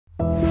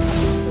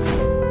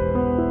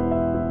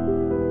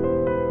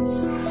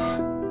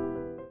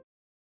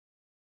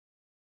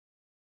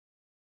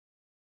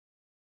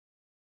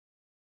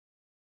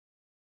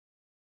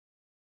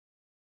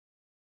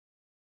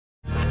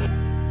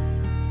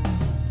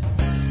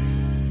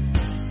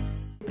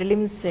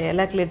Prelims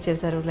ఎలా clear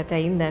చేశారు, లేక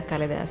అయిందా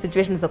కాలేదా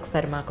సిచ్యువేషన్స్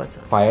ఒకసారి మా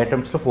కోసం? 5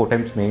 అటెంప్ట్స్లో 4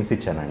 టైమ్స్ మెయిన్స్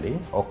ఇచ్చానండి.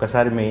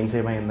 ఒక్కసారి మెయిన్స్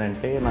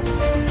ఏమైందంటే నాకు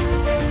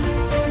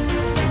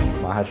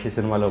మహర్షి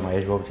సినిమాలో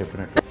మహేష్ బాబు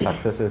చెప్పినట్టు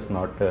success is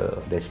not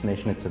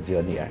destination, it's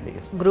journey అండి.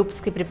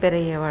 గ్రూప్స్కి ప్రిపేర్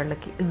అయ్యే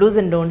వాళ్ళకి డూస్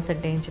అండ్ డోంట్స్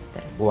అంటే ఏం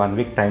చెప్తారు? 1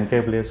 వీక్ టైం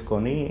టేబుల్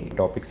వేసుకొని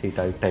టాపిక్స్ ఈ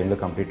టైంలో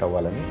కంప్లీట్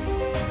అవ్వాలని,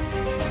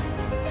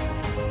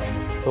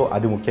 సో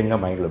అది ముఖ్యంగా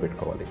మైండ్లో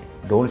పెట్టుకోవాలి.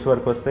 డోంట్స్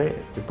వరకు వస్తే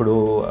ఇప్పుడు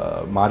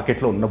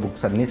మార్కెట్లో ఉన్న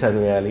బుక్స్ అన్నీ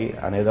చదివేయాలి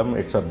అనేదం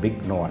ఇట్స్ అ బిగ్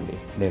నో అండి.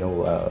 నేను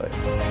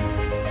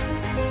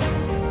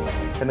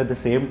and at the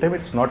same time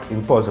it's not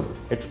impossible,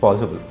 it's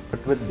possible,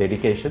 but with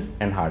dedication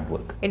and hard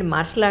work. And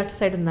martial arts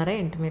side ఉన్నారా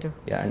ఏంటి మీరు?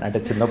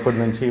 అంటే చిన్నప్పటి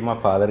నుంచి మా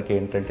ఫాదర్కి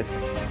ఏంటంటే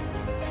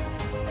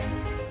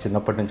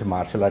చిన్నప్పటి నుంచి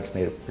మార్షల్ ఆర్ట్స్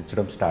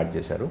నేర్పించడం స్టార్ట్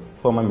చేశారు.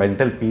 ఫర్ మై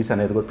మెంటల్ పీస్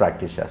అనేది కూడా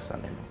ప్రాక్టీస్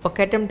చేస్తాను నేను.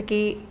 ఒక అటెంప్ట్కి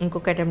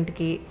ఇంకొక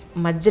అటెంప్ట్కి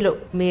మధ్యలో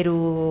మీరు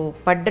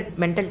పడ్డ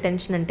మెంటల్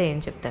టెన్షన్ అంటే ఏం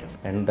చెప్తారు?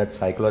 అండ్ దట్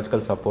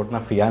సైకలాజికల్ సపోర్ట్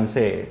నా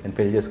ఫియాన్సే, నేను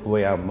పెళ్లి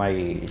చేసుకుపోయే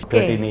అమ్మాయి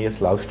 13 years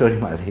లవ్ స్టోరీ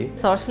మాది.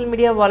 సోషల్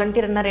మీడియా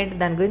వాలంటీర్ అన్నారేంటి,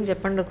 దాని గురించి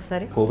చెప్పండి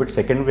ఒకసారి. కోవిడ్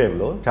సెకండ్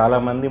వేవ్లో చాలా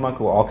మంది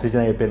మాకు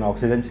ఆక్సిజన్ అయిపోయింది,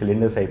 ఆక్సిజన్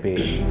సిలిండర్స్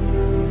అయిపోయాయి.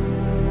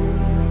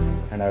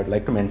 And I would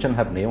like to mention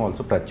her name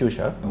also, Pratyusha.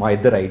 మా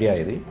ఇద్దరు ఐడియా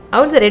ఇది.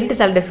 అవును సార్, ఏంటి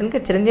చాలా డిఫరెంట్గా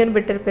చిరంజీవిని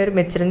పెట్టారు పేరు.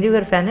 మీరు చిరంజీవి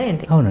గారి ఫ్యానా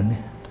ఏంటి? అవునండి,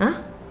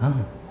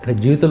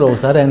 జీవితంలో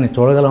ఒకసారి ఆయన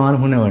చూడగలం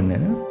అనుకునేవాడిని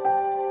నేను.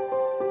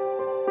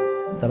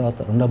 తర్వాత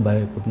రెండో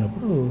అబ్బాయి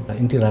పుట్టినప్పుడు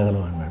ఇంటికి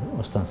రాగలం అన్నాడు.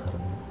 వస్తాను సార్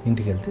అన్నాడు.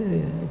 ఇంటికి వెళ్తే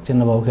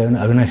చిన్న బాబుకి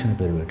అవినాష్ అని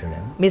పేరు పెట్టాడు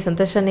ఆయన. మీ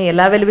సంతోషాన్ని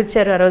ఎలా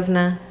వెలిపించారు ఆ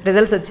రోజున,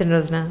 రిజల్ట్స్ వచ్చిన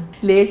రోజున?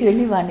 లేచి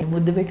వెళ్ళి వాడిని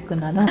ముద్దు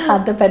పెట్టుకున్నాను.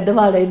 అంత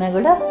పెద్దవాడైనా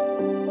కూడా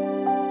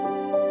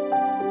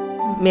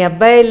మీ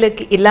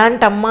అబ్బాయిలకి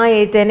ఇలాంటి అమ్మాయి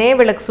అయితేనే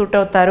వీళ్ళకి సూట్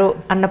అవుతారు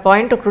అన్న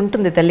పాయింట్ ఒకటి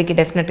ఉంటుంది తల్లికి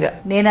డెఫినెట్గా.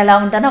 నేను ఎలా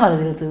ఉంటానో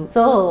వాళ్ళకి తెలుసు.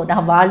 సో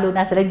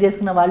నా సెలెక్ట్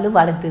చేసుకున్న వాళ్ళు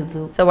వాళ్ళకి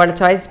తెలుసు. సో వాళ్ళ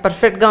చాయిస్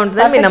పర్ఫెక్ట్గా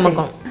ఉంటుందని మీ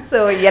నమ్మకం.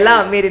 సో ఎలా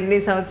మీరు ఇన్ని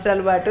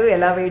సంవత్సరాల పాటు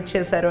ఎలా వెయిట్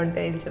చేశారు అంటే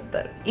ఏం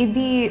చెప్తారు?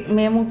 ఇది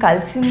మేము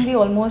కలిసింది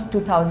ఆల్మోస్ట్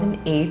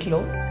 2008లో.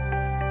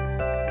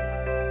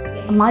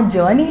 మా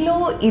జర్నీలో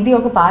ఇది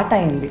ఒక పార్ట్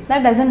అయింది.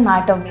 That doesn't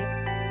matter.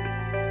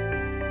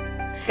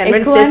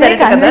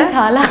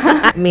 చాలా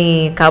మీ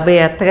కాబోయే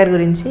అత్తగారి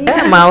గురించి,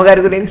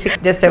 మామగారి గురించి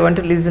just I want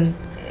to listen.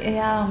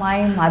 Yeah, my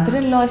mother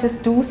in law is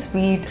two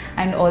sweet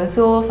and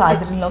also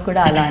father in law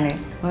కూడా అలానే.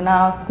 నా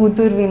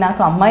కూతురువి,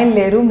 నాకు అమ్మాయిలు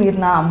లేరు, మీరు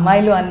నా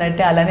అమ్మాయిలు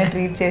అన్నట్టే అలానే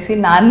ట్రీట్ చేసి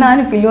నాన్న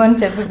అని పిలువు అని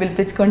చెప్పి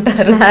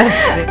పిలిపించుకుంటారు.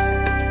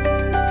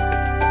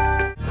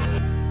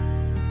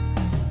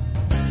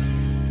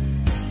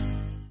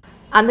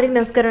 అందరికీ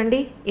నమస్కారం అండి.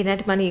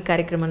 ఈనాటి మన ఈ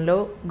కార్యక్రమంలో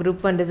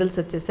గ్రూప్ 1 రిజల్ట్స్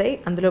వచ్చేసాయి.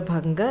 అందులో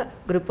భాగంగా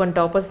గ్రూప్ 1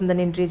 టాపర్స్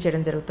ఉందని ఇంటర్వ్యూ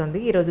చేయడం జరుగుతుంది.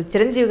 ఈరోజు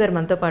చిరంజీవి గారు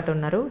మనతో పాటు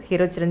ఉన్నారు.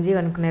 హీరో చిరంజీవి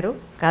అనుకున్నారు,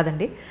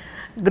 కాదండి,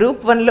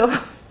 గ్రూప్ 1లో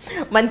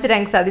మంచి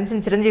ర్యాంక్ సాధించిన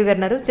చిరంజీవి గారు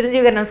ఉన్నారు.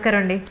 చిరంజీవి గారు నమస్కారం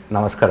అండి.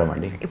 నమస్కారం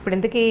అండి. ఇప్పుడు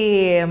ఇంతకీ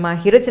మా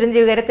హీరో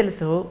చిరంజీవి గారే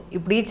తెలుసు.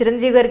 ఇప్పుడు ఈ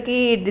చిరంజీవి గారికి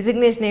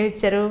డిజిగ్నేషన్ ఏమి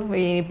ఇచ్చారు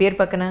ఈ పేరు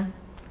పక్కన?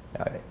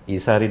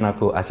 ఈసారి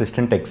నాకు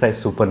అసిస్టెంట్ ఎక్సైజ్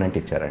సూపరింటెండెంట్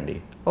ఇచ్చారండి.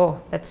 ఓ,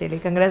 దట్స్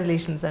రియల్లీ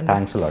కంగ్రాచులేషన్స్ అండి.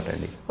 థ్యాంక్స్ లాట్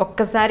అండి.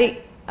 ఒక్కసారి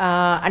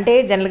అంటే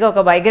జనరల్గా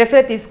ఒక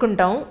బయోగ్రఫీలో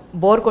తీసుకుంటాం,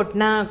 బోర్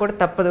కొట్టినా కూడా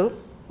తప్పదు.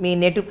 మీ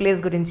నేటివ్ ప్లేస్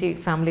గురించి,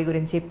 ఫ్యామిలీ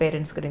గురించి,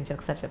 పేరెంట్స్ గురించి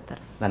ఒకసారి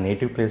చెప్తారు? నా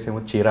నేటివ్ ప్లేస్ ఏమో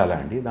చీరాల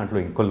అండి. దాంట్లో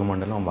ఇంకొల్లు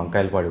మండలం,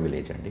 వంకాయలపాడు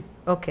విలేజ్ అండి.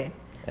 ఓకే.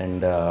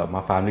 అండ్ మా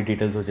ఫ్యామిలీ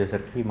డీటెయిల్స్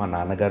వచ్చేసరికి మా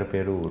నాన్నగారి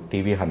పేరు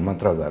టీవీ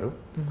హనుమంతరావు గారు.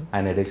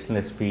 ఆయన అడిషనల్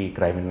ఎస్పీ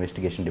క్రైమ్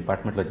ఇన్వెస్టిగేషన్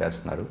డిపార్ట్మెంట్లో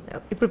చేస్తున్నారు.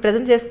 ఇప్పుడు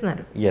ప్రజెంట్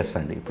చేస్తున్నారు? ఎస్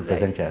అండి, ఇప్పుడు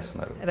ప్రజెంట్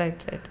చేస్తున్నారు.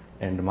 Right right.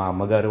 అండ్ మా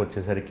అమ్మగారు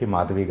వచ్చేసరికి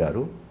మాధవి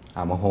గారు,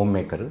 ఆమె హోమ్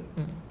మేకర్.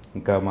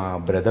 ఇంకా మా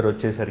బ్రదర్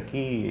వచ్చేసరికి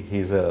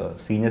he's a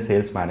senior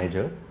sales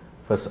manager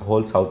for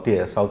whole south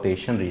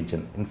Asian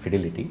reason in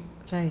fidelity.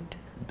 Right.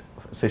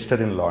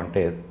 Sister in law,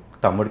 అంటే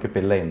తమ్ముడికి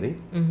పెళ్ళయింది,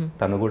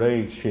 తను కూడా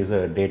she is a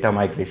data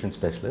migration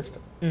specialist.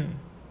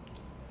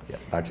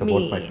 That's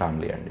about my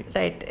family అండి.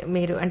 రైట్.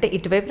 మీరు అంటే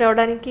ఇటువైపు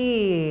రావడానికి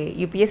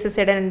యూపీఎస్సీ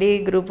సైడ్ అండి,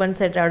 గ్రూప్ 1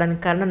 సైడ్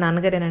రావడానికి కారణం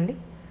నాన్నగారేనండి?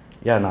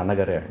 యా,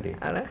 నాన్నగారే అండి.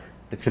 అలా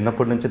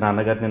చిన్నప్పటి నుంచి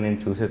నాన్నగారిని నేను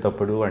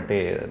చూసేటప్పుడు అంటే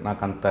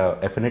నాకు అంత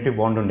ఎఫినిటీ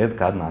బాండ్ ఉండేది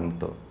కాదు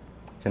నాన్నతో.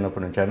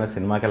 చిన్నప్పటి నుంచి అయినా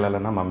సినిమాకి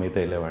వెళ్ళాలన్నా మమ్మీతో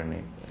వెళ్ళేవాడిని.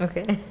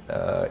 ఓకే.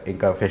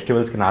 ఇంకా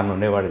ఫెస్టివల్స్కి నాన్న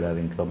ఉండేవాడు కాదు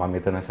ఇంట్లో,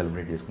 మమ్మీతోనే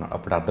సెలబ్రేట్ చేసుకున్నాను.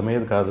 అప్పుడు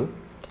అర్థమయ్యేది కాదు,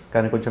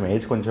 కానీ కొంచెం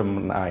ఏజ్ కొంచెం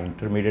నా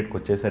ఇంటర్మీడియట్కి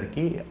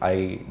వచ్చేసరికి I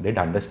did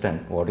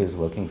understand what is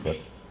working for.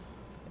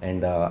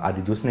 And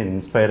అది చూసి నేను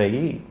ఇన్స్పైర్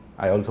అయ్యి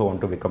I also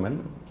want to become an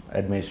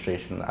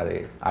administration, అదే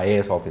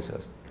ఐఏఎస్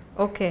ఆఫీసర్స్.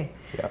 ఓకే.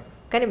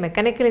 కానీ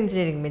మెకానికల్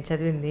ఇంజనీరింగ్ మీరు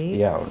చదివింది?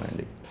 యా,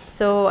 అవునండి.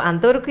 సో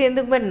అంతవరకు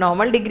ఎందుకు మరి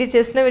నార్మల్ డిగ్రీ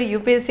చేసినా మీరు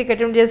యూపీఎస్సీకి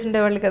అటెంప్ట్ చేసి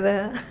ఉండేవాళ్ళు కదా?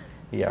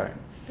 యా,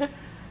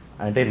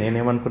 అంటే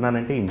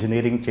నేనేమనుకున్నానంటే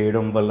ఇంజనీరింగ్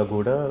చేయడం వల్ల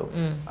కూడా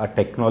ఆ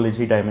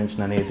టెక్నాలజీ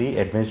డైమెన్షన్ అనేది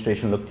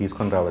అడ్మినిస్ట్రేషన్లోకి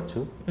తీసుకొని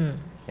రావచ్చు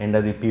అండ్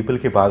అది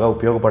పీపుల్కి బాగా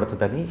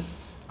ఉపయోగపడుతుందని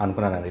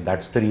అనుకున్నానండి.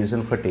 That's the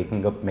reason for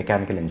taking up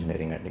mechanical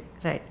engineering అండి.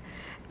 రైట్.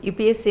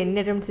 యూపీఎస్సీ ఎన్ని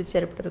అటెంప్ట్స్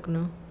ఇచ్చారు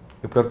ఇప్పటివరకు?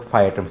 ఇప్పటివరకు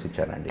 5 అటెంప్ట్స్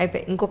ఇచ్చానండి.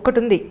 అయిపోయి ఇంకొకటి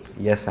ఉంది?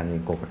 ఎస్ అండి,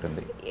 ఇంకొకటి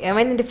ఉంది.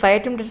 ఏమైందండి 5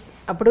 అటెంప్ట్స్?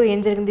 అప్పుడు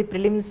ఏం జరిగింది?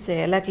 ప్రిలిమ్స్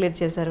ఎలా క్లియర్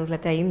చేశారు,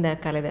 లేక అయిందా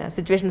కాలేదా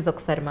సిచ్యువేషన్స్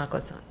ఒకసారి మా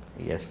కోసం?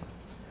 Yes ma'am.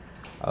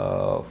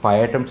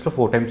 5 అటెంప్ట్స్లో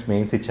 4 టైమ్స్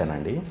మెయిన్స్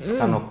ఇచ్చానండి.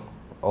 కానీ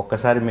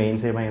ఒక్కసారి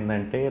మెయిన్స్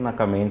ఏమైందంటే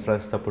నాకు ఆ మెయిన్స్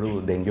రాసేటప్పుడు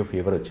డెంగ్యూ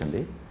ఫీవర్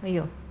వచ్చింది.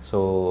 అయ్యో. సో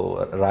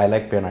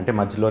రాయలేకపోయాను, అంటే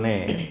మధ్యలోనే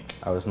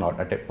ఐ వాజ్ నాట్,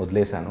 అంటే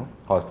వదిలేశాను.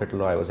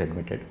 హాస్పిటల్లో ఐ వాజ్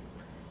అడ్మిటెడ్.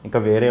 ఇంకా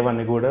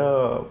వేరేవన్నీ కూడా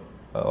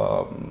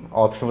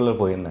ఆప్షనల్లో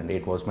పోయిందండి.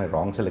 It was my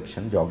wrong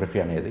selection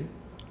geography అనేది.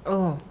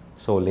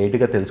 సో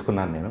లేట్గా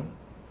తెలుసుకున్నాను నేను.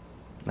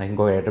 నాకు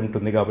ఇంకో అటెంప్ట్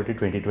ఉంది కాబట్టి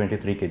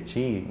 2023కి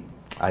ఇచ్చి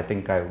I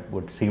think I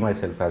would see my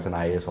self as an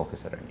IAS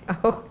officer అండి.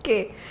 Okay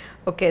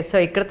okay. సో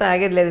ఇక్కడతో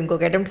ఆగేది లేదు,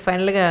 ఇంకొక అటెంప్ట్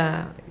ఫైనల్గా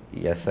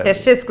ఎస్ సార్,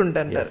 టెస్ట్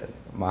చేసుకుంటాను.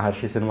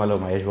 మహర్షి సినిమాలో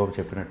మహేష్ బాబు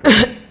చెప్పినట్టు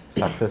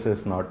success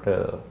is not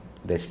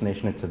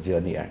destination, it's a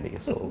journey అండి.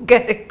 So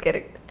correct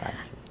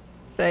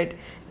right.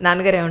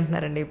 నాన్నగారు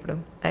ఏమంటున్నారండి ఇప్పుడు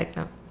రైట్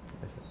నా?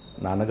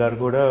 నాన్నగారు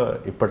కూడా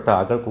ఇప్పటితో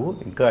ఆగకు,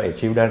 ఇంకా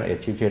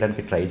అచీవ్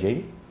చేయడానికి ట్రై చేయి.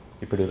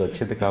 ఇప్పుడు ఇది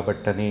వచ్చింది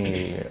కాబట్టి అని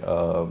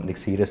నీకు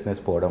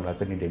సీరియస్నెస్ పోవడం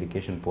లేకపోతే నీ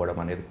డెడికేషన్ పోవడం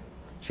అనేది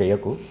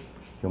చేయకు.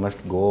 You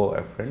must go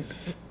front.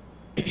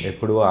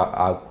 ఎప్పుడు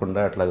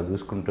ఆగకుండా అట్లా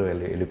చూసుకుంటూ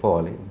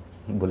వెళ్ళిపోవాలి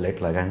బుల్లెట్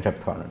లాగా అని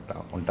చెప్తా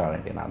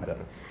ఉంటానండి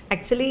నాన్నగారు.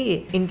 యాక్చువల్లీ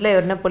ఇంట్లో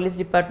ఎవరైనా పోలీస్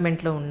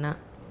డిపార్ట్మెంట్లో ఉన్నా,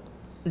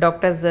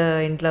 డాక్టర్స్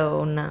ఇంట్లో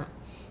ఉన్నా,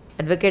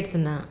 అడ్వకేట్స్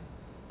ఉన్నా,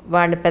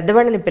 వాళ్ళ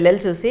పెద్దవాళ్ళని పిల్లలు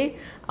చూసి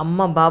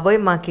అమ్మ బాబోయ్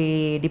మాకు ఈ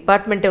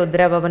డిపార్ట్మెంటే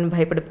వద్దురా బాబు అని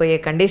భయపడిపోయే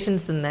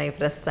కండిషన్స్ ఉన్నాయి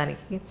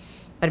ప్రస్తుతానికి.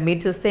 మరి మీరు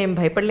చూస్తే ఏం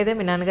భయపడలేదా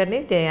మీ నాన్నగారిని?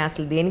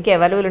 అసలు దేనికి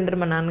అవైలబుల్ ఉండరు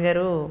మా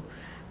నాన్నగారు,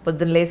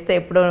 పొద్దున్న లేస్తే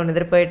ఎప్పుడో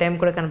నిద్రపోయే టైం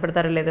కూడా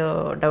కనపడతారో లేదో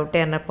డౌటే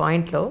అన్న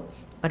పాయింట్లో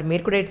మరి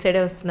మీరు కూడా ఇటు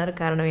సైడే వస్తున్నారు,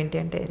 కారణం ఏంటి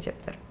అంటే ఏం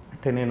చెప్తారు?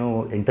 అంటే నేను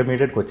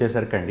ఇంటర్మీడియట్కి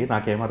వచ్చేసరికి అండి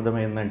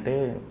నాకేమర్థమైందంటే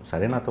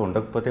సరే నాతో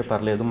ఉండకపోతే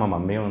పర్లేదు, మా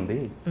మమ్మీ ఉంది,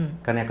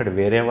 కానీ అక్కడ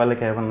వేరే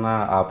వాళ్ళకి ఏమన్నా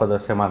ఆపద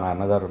వస్తే మా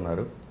నాన్నగారు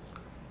ఉన్నారు.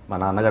 మా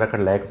నాన్నగారు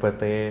అక్కడ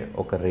లేకపోతే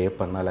ఒక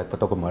రేప్ అన్నా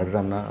లేకపోతే ఒక మర్డర్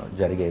అన్నా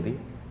జరిగేది.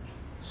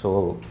 సో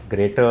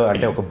గ్రేటర్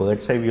అంటే ఒక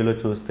బర్డ్స్ ఐ వ్యూలో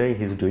చూస్తే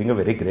he's doing a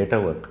very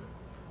greater work.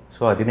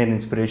 So అది నేను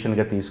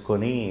ఇన్స్పిరేషన్గా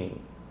తీసుకొని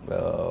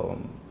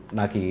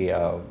నాకు ఈ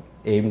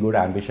ఎయిమ్ కూడా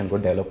అంబిషన్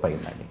కూడా డెవలప్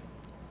అయిందండి.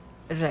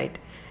 రైట్.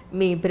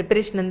 మీ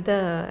ప్రిపరేషన్ అంతా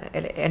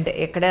అంటే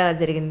ఎక్కడ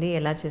జరిగింది,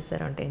 ఎలా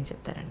చేస్తారు అంటే ఏం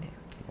చెప్తారండి?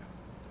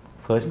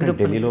 ఫస్ట్ నేను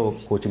ఢిల్లీలో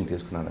కోచింగ్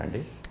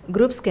తీసుకున్నానండి.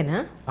 గ్రూప్స్కేనా?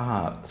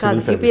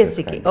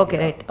 APPSCకి. Okay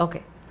right.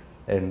 Okay.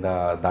 And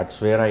that's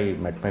where I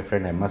met my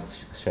friend MS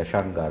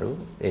Shashank గారు,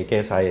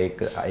 AKS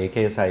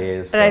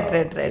IAS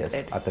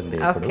అతనిది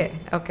ఇప్పుడు.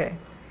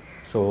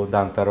 సో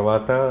దాని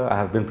తర్వాత I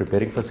have been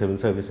preparing for civil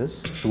services.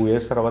 2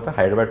 years తర్వాత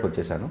హైదరాబాద్కి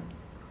వచ్చేసాను.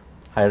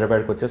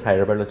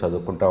 హైదరాబాద్లో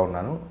చదువుకుంటా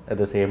ఉన్నాను. At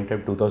the same time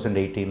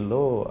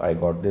 2018లో I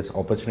got this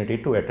opportunity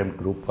to attempt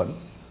Group 1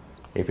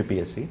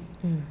 APPSC.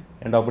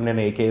 And అప్పుడు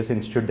నేను AKS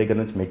ఇన్స్టిట్యూట్ దగ్గర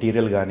నుంచి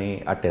మెటీరియల్ కానీ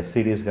ఆ టెస్ట్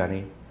సిరీస్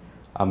కానీ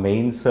ఆ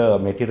మెయిన్స్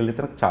మెటీరియల్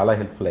అయితే నాకు చాలా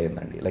హెల్ప్ఫుల్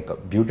అయ్యిందండి. లైక్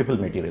బ్యూటిఫుల్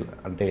మెటీరియల్,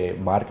 అంటే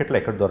మార్కెట్లో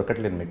ఎక్కడ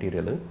దొరకట్లేదు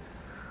మెటీరియల్.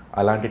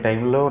 అలాంటి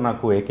టైంలో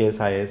నాకు AKS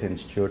IAS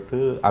ఇన్స్టిట్యూట్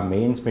ఆ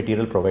మెయిన్స్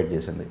మెటీరియల్ ప్రొవైడ్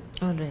చేసింది.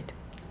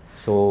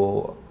 సో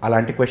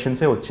అలాంటి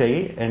క్వశ్చన్సే వచ్చాయి.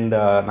 అండ్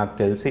నాకు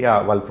తెలిసి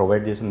వాళ్ళు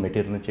ప్రొవైడ్ చేసిన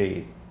మెటీరియల్ నుంచి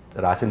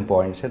రాసిన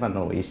పాయింట్సే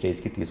నన్ను ఈ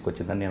స్టేజ్కి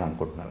తీసుకొచ్చిందని నేను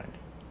అనుకుంటున్నానండి.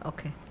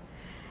 ఓకే.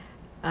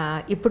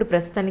 ఇప్పుడు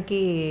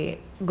ప్రస్తుతానికి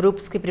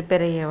గ్రూప్స్కి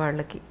ప్రిపేర్ అయ్యే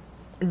వాళ్ళకి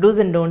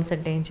డూస్ అండ్ డోంట్స్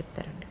అంటే ఏం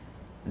చెప్తారండి?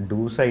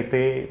 డూస్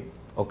అయితే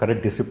ఒక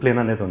డిసిప్లిన్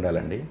అనేది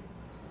ఉండాలండి.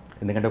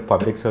 ఎందుకంటే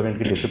పబ్లిక్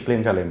సర్వెంట్కి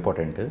డిసిప్లిన్ చాలా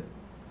ఇంపార్టెంట్.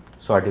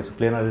 సో ఆ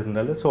డిసిప్లిన్ అనేది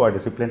ఉండాలి. సో ఆ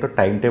డిసిప్లిన్తో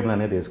టైం టేబుల్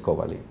అనేది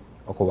వేసుకోవాలి.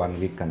 ఒక 1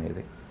 week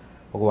అనేది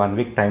ఒక 1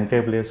 week టైం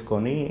టేబుల్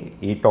వేసుకొని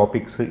ఈ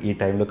టాపిక్స్ ఈ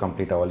టైంలో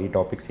కంప్లీట్ అవ్వాలి, ఈ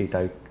టాపిక్స్ ఈ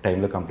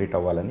టైంలో కంప్లీట్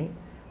అవ్వాలని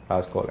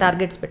రాసుకోవాలి.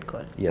 టార్గెట్స్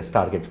పెట్టుకోవాలి.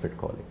 టార్గెట్స్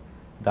పెట్టుకోవాలి.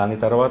 దాని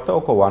తర్వాత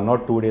ఒక 1 or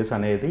 2 days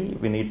అనేది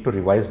we need to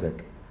revise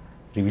that.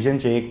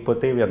 Revision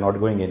చేయకపోతే వీఆర్ నాట్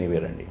గోయింగ్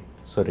ఎనీవేర్ అండి.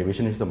 So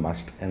revision is the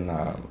must in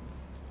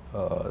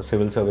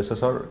civil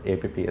services are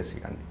APPSC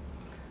అండి.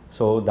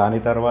 సో దాని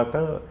తర్వాత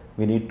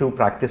we need to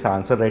practice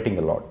answer writing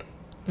allot.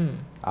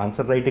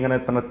 Answer writing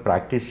అనేది మనం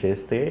practice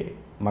చేస్తే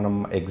మనం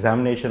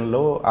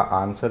ఎగ్జామినేషన్లో ఆ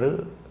ఆన్సర్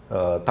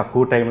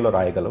తక్కువ టైంలో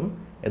రాయగలం.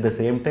 అట్ ద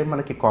సేమ్ టైం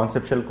మనకి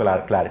కాన్సెప్చువల్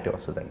క్లారిటీ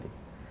వస్తుందండి.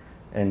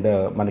 అండ్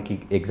మనకి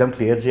ఎగ్జామ్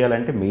క్లియర్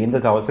చేయాలంటే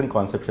మెయిన్గా కావాల్సిన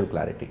కాన్సెప్చువల్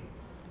క్లారిటీ.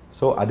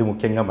 సో అది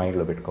ముఖ్యంగా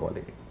మైండ్లో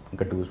పెట్టుకోవాలి.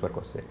 ఇంకా డూస్ వర్క్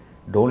వస్తే,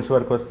 డోంట్స్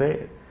వర్క్ వస్తే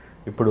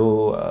ఇప్పుడు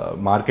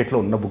మార్కెట్లో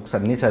ఉన్న బుక్స్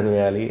అన్నీ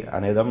చదివేయాలి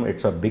అనేదాం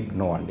ఇట్స్ అ బిగ్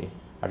నో అండి.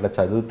 అట్లా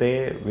చదివితే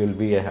విల్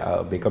బీ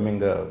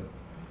బికమింగ్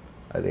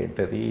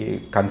అదేంటది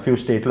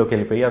కన్ఫ్యూజ్ స్టేట్లోకి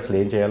వెళ్ళిపోయి అసలు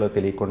ఏం చేయాలో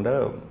తెలియకుండా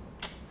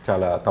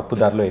చాలా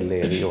తప్పుదారిలో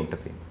వెళ్ళేది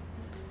ఉంటుంది.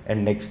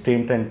 అండ్ నెక్స్ట్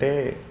ఏంటంటే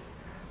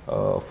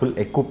ఫుల్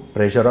ఎక్కువ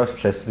ప్రెషర్ ఆర్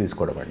స్ట్రెస్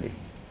తీసుకోవడం అండి.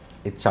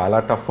 ఇది చాలా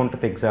టఫ్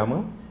ఉంటుంది ఎగ్జామ్.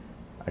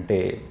 అంటే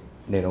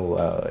నేను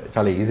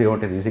చాలా ఈజీగా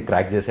ఉంటుంది, ఈజీ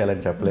క్రాక్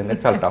చేసేయాలని చెప్పలేను,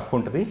 చాలా టఫ్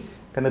ఉంటుంది.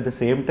 కానీ at the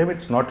same time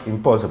it's not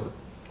impossible,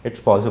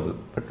 it's possible,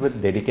 but with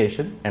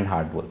dedication and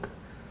hard work.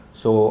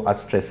 So ఆ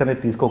స్ట్రెస్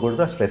అనేది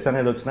తీసుకోకూడదు. ఆ స్ట్రెస్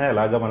అనేది వచ్చినా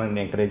ఎలాగా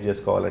మనల్ని ఎంకరేజ్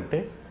చేసుకోవాలంటే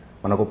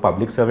మనకు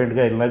పబ్లిక్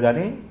సర్వెంట్గా వెళ్ళినా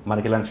కానీ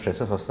మనకి ఇలాంటి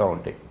స్ట్రెస్సెస్ వస్తూ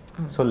ఉంటాయి.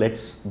 So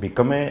let's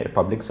become a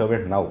public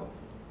servant now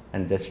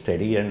and just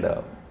study and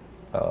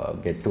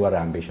get to our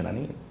ambition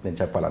అని నేను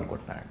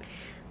చెప్పాలనుకుంటున్నాను.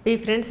 మీ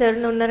ఫ్రెండ్స్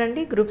ఎవరైనా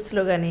ఉన్నారండి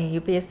గ్రూప్స్లో కానీ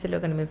UPSCలో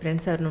కానీ? మీ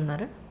ఫ్రెండ్స్ ఎవరైనా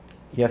ఉన్నారా?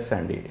 ఎస్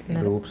అండి,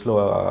 గ్రూప్స్లో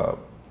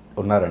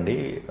ఉన్నారండి.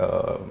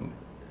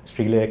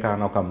 శ్రీలేఖ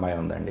అని ఒక అమ్మాయి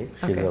ఉందండి.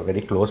 She is a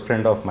very close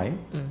friend of mine.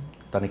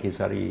 తనకి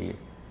ఈసారి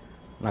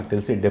నాకు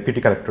తెలిసి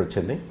డెప్యూటీ కలెక్టర్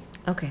వచ్చింది.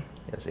 ఓకే.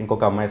 ఎస్.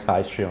 ఇంకొక అమ్మాయి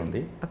సాయిశ్రీ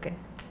ఉంది, ఓకే,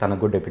 తనకు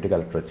కూడా డెప్యూటీ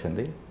కలెక్టర్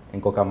వచ్చింది.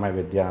 ఇంకొక అమ్మాయి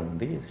విద్య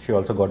ఉంది, she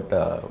also goat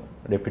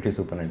deputy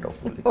superintendent of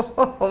police.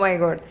 Oh my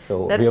God, so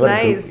that's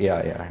nice. Yeah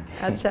అండి.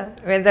 అచ్చా,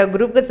 మీరు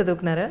గ్రూప్గా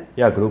చదువుకున్నారా?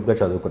 యా, గ్రూప్గా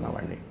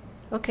చదువుకున్నామండి.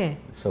 Okay.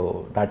 So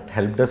that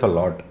helped us a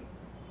lot.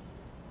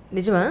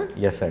 నిజమా?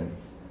 ఎస్ అండి.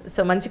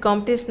 సో మంచి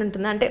కాంపిటీషన్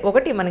ఉంటుందా? అంటే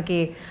ఒకటి మనకి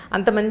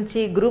అంత మంచి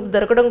గ్రూప్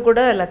దొరకడం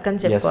కూడా లక్ అని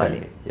చెప్పుకోవాలి.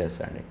 ఎస్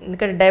అండి.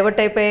 ఎందుకంటే డైవర్ట్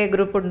అయిపోయే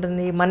గ్రూప్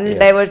ఉంటుంది, మనల్ని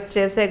డైవర్ట్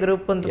చేసే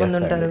గ్రూప్ కొంతమంది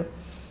ఉంటారు.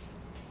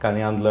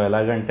 కానీ అందులో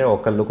ఎలాగంటే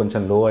ఒకళ్ళు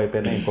కొంచెం లో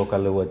అయిపోయినా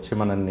ఇంకొకళ్ళు వచ్చి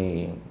మనల్ని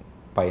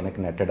పైనకి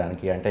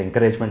నెట్టడానికి అంటే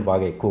ఎంకరేజ్మెంట్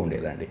బాగా ఎక్కువ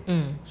ఉండేదండి.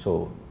 సో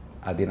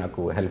అది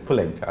నాకు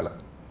హెల్ప్ఫుల్ అయింది చాలా.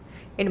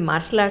 ఏంటి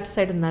మార్షల్ ఆర్ట్స్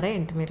సైడ్ ఉన్నారా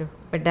ఏంటి మీరు?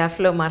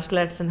 డాఫ్లో మార్షల్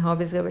ఆర్ట్స్ అని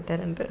హాబీస్గా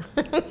పెట్టారంటే?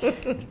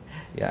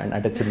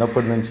 అంటే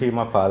చిన్నప్పటి నుంచి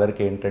మా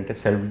ఫాదర్కి ఏంటంటే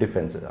సెల్ఫ్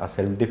డిఫెన్స్, ఆ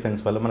సెల్ఫ్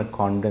డిఫెన్స్ వల్ల మనకు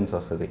కాన్ఫిడెన్స్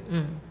వస్తుంది,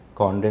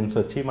 కాన్ఫిడెన్స్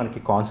వచ్చి మనకి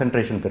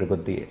కాన్సన్ట్రేషన్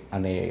పెరుగుద్ది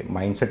అనే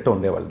మైండ్ సెట్తో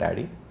ఉండేవాళ్ళు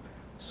డాడీ.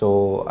 సో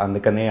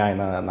అందుకనే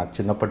ఆయన నాకు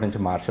చిన్నప్పటి నుంచి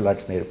మార్షల్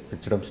ఆర్ట్స్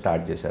నేర్పించడం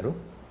స్టార్ట్ చేశారు.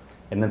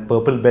 అండ్ నేను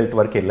పర్పుల్ బెల్ట్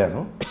వరకు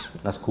వెళ్ళాను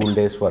నా స్కూల్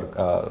డేస్ వరకు,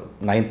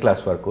 9th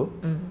క్లాస్ వరకు.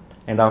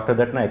 అండ్ ఆఫ్టర్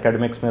దట్ నా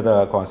అకాడమిక్స్ మీద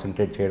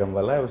కాన్సన్ట్రేట్ చేయడం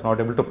వల్ల I was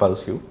not able to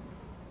pursue.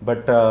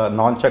 But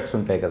non chucks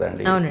ఉంటాయి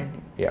కదండి,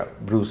 యా,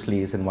 బ్రూస్ లీ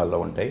సినిమాల్లో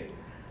ఉంటాయి,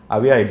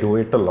 అవి I do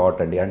it a lot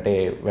అండి. అంటే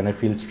వెన్ ఐ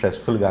ఫీల్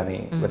స్ట్రెస్ఫుల్ కానీ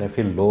వెన్ ఐ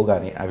ఫీల్ లో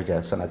కానీ అవి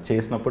చేస్తాను. అది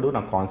చేసినప్పుడు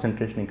నా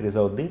కాన్సన్ట్రేషన్ ఇంక్రీజ్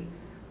అవుద్ది,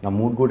 నా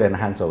మూడ్ కూడా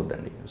ఎన్హాన్స్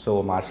అవుద్దండి. సో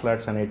మార్షల్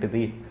ఆర్ట్స్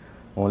అనేటిది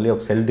ఓన్లీ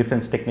ఒక సెల్ఫ్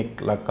డిఫెన్స్ టెక్నిక్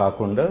లాగా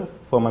కాకుండా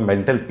ఫర్ మై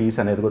మెంటల్ పీస్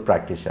అనేది కూడా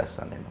ప్రాక్టీస్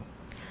చేస్తాను నేను.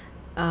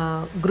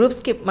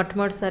 గ్రూప్స్కి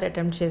మొట్టమొదటిసారి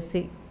అటెంప్ట్ చేసి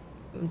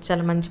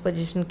చాలా మంచి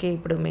పొజిషన్కి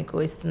ఇప్పుడు మీకు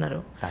ఇస్తున్నారు.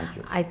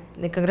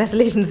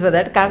 Congratulations for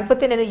that.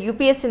 కాకపోతే నేను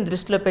యూపీఎస్సీని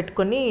దృష్టిలో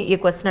పెట్టుకొని ఈ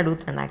క్వశ్చన్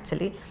అడుగుతున్నాను.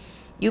 యాక్చువల్లీ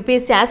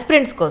యూపీఎస్సీ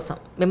ఆస్పిరెంట్స్ కోసం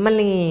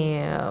మిమ్మల్ని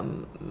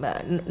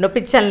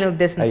నొప్పించాలనే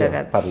ఉద్దేశంతో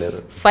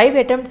కాదు. 5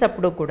 అటెంప్ట్స్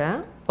అప్పుడు కూడా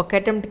ఒక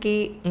అటెంప్ట్కి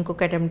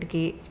ఇంకొక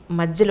అటెంప్ట్కి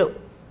మధ్యలో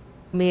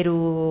మీరు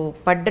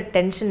పడ్డ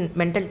టెన్షన్,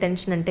 మెంటల్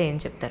టెన్షన్ అంటే ఏం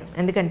చెప్తారు?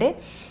 ఎందుకంటే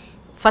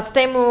ఫస్ట్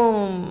టైము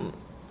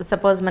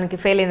సపోజ్ మనకి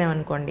ఫెయిల్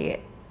అయినామనుకోండి,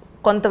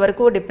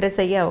 కొంతవరకు డిప్రెస్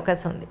అయ్యే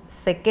అవకాశం ఉంది.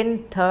 2nd,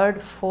 3rd,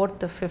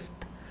 4th,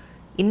 5th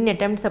ఇన్ని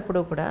అటెంప్ట్స్ అప్పుడు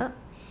కూడా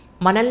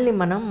మనల్ని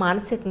మనం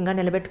మానసికంగా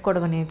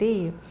నిలబెట్టుకోవడం అనేది,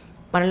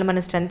 మనల్ని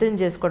మనం స్ట్రెంథెన్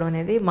చేసుకోవడం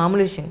అనేది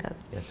మామూలు విషయం కాదు.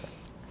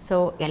 సో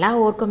ఎలా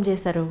ఓవర్కమ్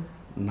చేశారు?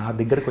 నా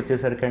దగ్గరకు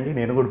వచ్చేసరికి అండి,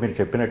 నేను కూడా మీరు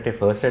చెప్పినట్టే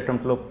ఫస్ట్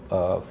అటెంప్ట్లో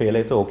ఫెయిల్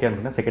అయితే ఓకే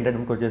అనుకున్నా. సెకండ్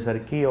అటెంప్ట్కి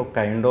వచ్చేసరికి ఒక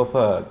కైండ్ ఆఫ్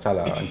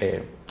చాలా అంటే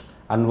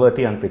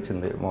అన్వర్తి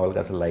అనిపించింది. మామూలుగా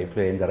అసలు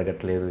లైఫ్లో ఏం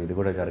జరగట్లేదు, ఇది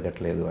కూడా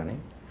జరగట్లేదు అని.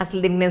 అసలు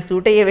దీనికి నేను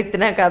సూట్ అయ్యే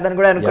వ్యక్తినా కాదని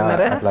కూడా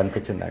అనుకున్నారా? అట్లా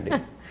అనిపించిందండి.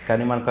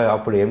 కానీ మనకు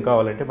అప్పుడు ఏం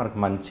కావాలంటే మనకు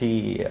మంచి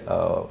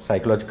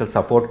సైకలాజికల్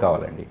సపోర్ట్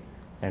కావాలండి.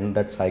 అండ్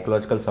దట్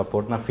సైకలాజికల్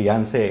సపోర్ట్ నా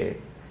ఫియాన్సే,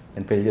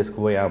 నేను పెళ్లి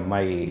చేసుకుపోయే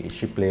అమ్మాయి,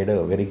 she played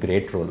very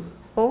great role.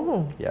 Oh,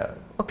 yeah,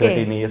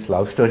 13 years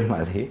love story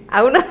మాది.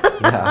 అవునా?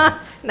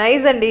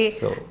 నైస్ అండి.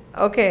 సో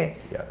ఓకే,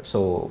 సో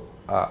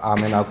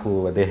ఆమె నాకు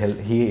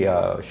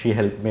she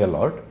help me a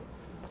lot.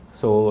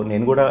 So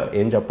నేను కూడా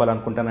ఏం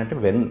చెప్పాలనుకుంటానంటే,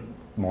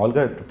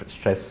 మామూలుగా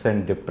స్ట్రెస్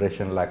అండ్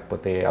డిప్రెషన్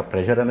లేకపోతే ఆ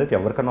ప్రెషర్ అనేది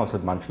ఎవరికైనా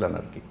వస్తుంది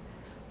మనుషులందరికీ.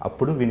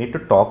 అప్పుడు we need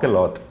to talk a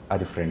lot.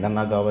 అది ఫ్రెండ్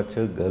అన్నా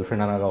కావచ్చు, గర్ల్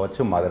ఫ్రెండ్ అన్నా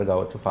కావచ్చు, మదర్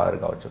కావచ్చు, ఫాదర్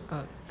కావచ్చు.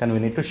 కానీ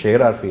we need to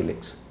share our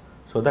feelings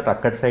so that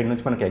అక్కడి సైడ్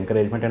నుంచి మనకి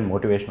ఎంకరేజ్మెంట్ అండ్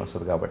మోటివేషన్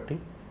వస్తుంది. కాబట్టి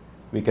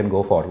వీ కెన్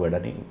గో ఫార్వర్డ్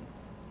అని.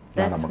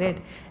 That's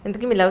great.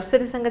 ఎందుకు మీ లవ్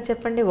స్టోరీ సంగతి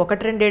చెప్పండి.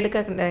 1-2 ఏళ్ళు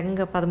కాకుండా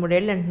ఇంకా 13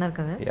 ఏళ్ళు అంటున్నారు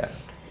కదా,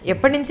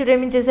 ఎప్పటి నుంచి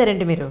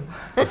ప్రేమించేశారండి మీరు?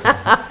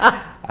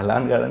 అలా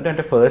అని కాదంటే,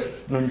 అంటే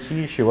ఫస్ట్ నుంచి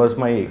షీ వాజ్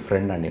మై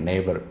ఫ్రెండ్ అండి,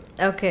 నైబర్.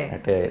 ఓకే.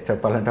 అంటే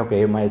చెప్పాలంటే ఒక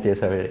ఏమై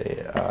చేసే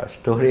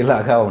స్టోరీ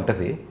లాగా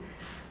ఉంటుంది.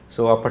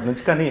 సో అప్పటి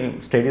నుంచి కానీ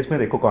స్టడీస్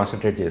మీద ఎక్కువ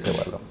కాన్సన్ట్రేట్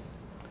చేసేవాళ్ళం.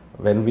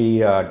 వెన్ వీ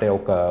అంటే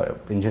ఒక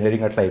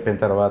ఇంజనీరింగ్ అట్లా అయిపోయిన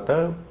తర్వాత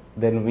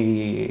దెన్ వీ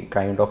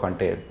కైండ్ ఆఫ్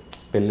అంటే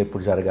పెళ్ళి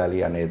ఎప్పుడు జరగాలి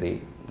అనేది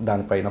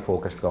దానిపైన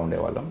ఫోకస్డ్గా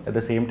ఉండేవాళ్ళం. అట్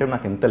ద సేమ్ టైం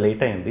నాకు ఎంత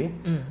లేట్ అయింది,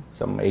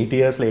 సమ్ 8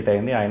 years లేట్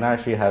అయింది, అయినా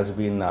షీ హ్యాస్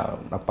బీన్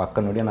నా పక్క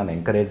నుండి నన్ను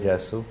ఎంకరేజ్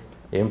చేస్తూ,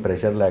 ఏం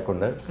ప్రెషర్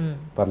లేకుండా,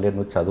 పర్లేదు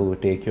నువ్వు చదువు,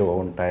 take your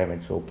own time,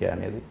 it's okay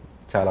అనేది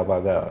చాలా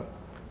బాగా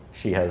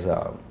షీ హ్యాస్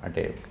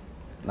అంటే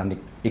నన్ను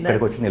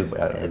ఇక్కడికి వచ్చి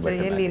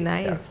రియల్లీ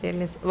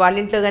నైస్. వాళ్ళ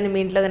ఇంట్లో కానీ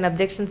మీ ఇంట్లో కానీ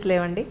అబ్జెక్షన్స్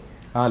లేవండి?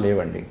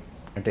 లేవండి.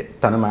 అంటే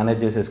తను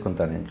మేనేజ్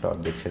చేసేసుకుంటాను ఇంట్లో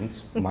అబ్జెక్షన్స్.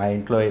 మా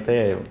ఇంట్లో అయితే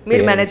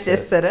మీరు మేనేజ్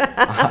చేస్తారా?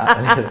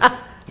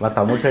 మా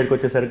తమ్ముడు సైడ్కి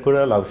వచ్చేసరికి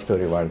కూడా లవ్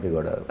స్టోరీ వాడిది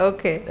కూడా.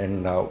 ఓకే.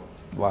 అండ్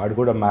వాడు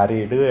కూడా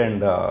married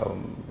and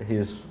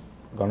he's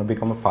gonna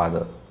become a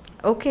father.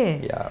 Okay.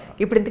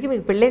 ఇప్పుడు ఇంతకీ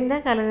మీకు పెళ్ళైందా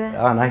కాలేదా?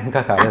 నాకు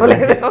ఇంకా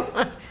కాలేదు,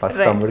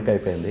 ఫస్ట్ తమ్ముడికి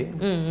అయిపోయింది.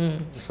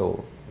 సో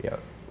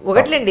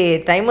ఒకట్లేండి,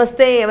 టైం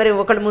వస్తే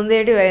ఒకళ్ళు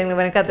ముందేంటి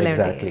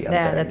వెనకాతలేండి.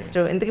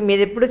 ఇంతకీ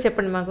మీది ఎప్పుడు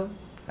చెప్పండి మాకు.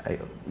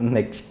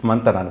 నెక్స్ట్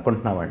మంత్ అని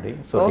అనుకుంటున్నామండి.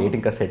 సో డేట్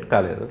ఇంకా సెట్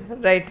కాలేదు.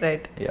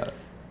 రైట్.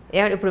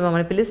 ఏమండి ఇప్పుడు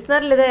మమ్మల్ని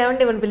పిలుస్తున్నారు లేదా?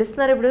 ఏమండి మమ్మల్ని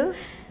పిలుస్తున్నారు ఇప్పుడు?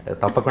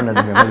 తప్పకుండా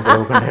మిమ్మల్ని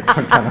పిలవకుండా.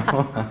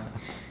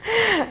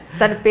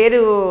 తన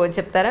పేరు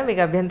చెప్తారా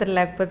మీకు అభ్యంతరం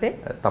లేకపోతే?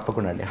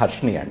 తప్పకుండా అండి,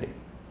 హర్షిని అండి.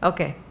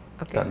 ఓకే.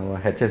 తను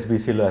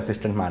హెచ్ఎస్బిసిలో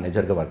అసిస్టెంట్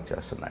మేనేజర్గా వర్క్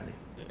చేస్తుందండి.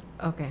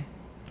 ఓకే.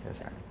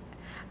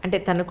 అంటే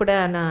తను కూడా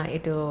నా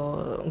ఇటు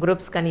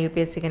గ్రూప్స్ కానీ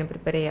యూపీఎస్సీ కానీ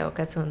ప్రిపేర్ అయ్యే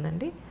అవకాశం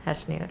ఉందండి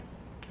హర్షిని గారు?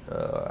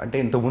 అంటే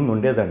ఇంతకుముందు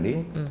ఉండేదండి,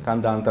 కానీ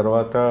దాని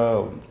తర్వాత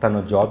తను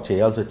జాబ్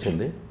చేయాల్సి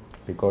వచ్చింది.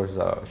 Because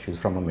she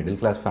from a middle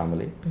class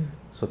family.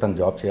 So తను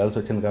జాబ్ చేయాల్సి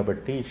వచ్చింది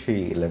కాబట్టి షీ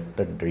లెఫ్ట్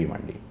ద డ్రీమ్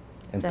అండి.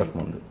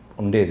 ఇంతకుముందు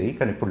ఉండేది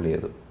కానీ ఇప్పుడు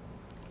లేదు.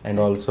 అండ్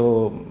ఆల్సో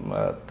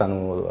తను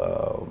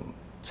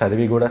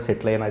చదివి కూడా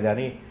సెటిల్ అయినా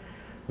కానీ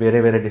వేరే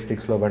వేరే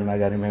డిస్ట్రిక్ట్స్లో పడినా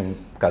కానీ మేము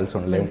కలిసి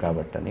ఉండలేము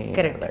కాబట్టి అని.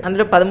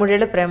 అందులో 13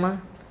 ఏళ్ళ ప్రేమ,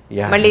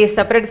 మళ్ళీ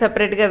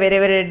సపరేట్గా వేరే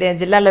వేరే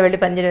జిల్లాల్లో వెళ్ళి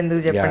పనిచేయడం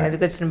ఎందుకు చెప్పండి,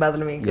 ఎందుకు వచ్చిన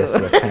బాధలు మీకు?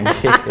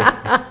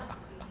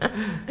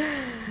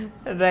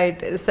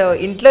 రైట్. సో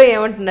ఇంట్లో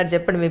ఏమంటున్నారు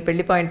చెప్పండి మీ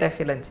పెళ్లి పాయింట్ ఆఫ్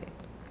వ్యూ నుంచి?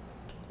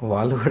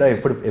 వాళ్ళు కూడా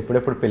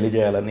ఎప్పుడెప్పుడు పెళ్లి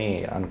చేయాలని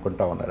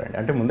అనుకుంటా ఉన్నారండి.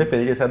 అంటే ముందే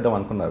పెళ్లి చేసేద్దాం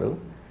అనుకున్నారు,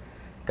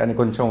 కానీ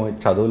కొంచెం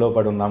చదువులో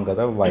పడి ఉన్నాం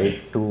కదా, why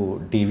to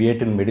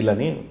deviate in middle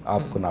అని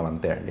ఆపుకున్నాం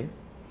అంతే అండి.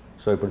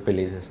 సో ఇప్పుడు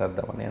పెళ్లి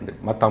చేసేద్దామని అండి.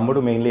 మా తమ్ముడు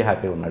మెయిన్లీ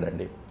హ్యాపీ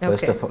ఉన్నాడండి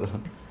ఫస్ట్ ఆఫ్ ఆల్.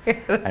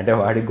 అంటే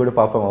వాడికి కూడా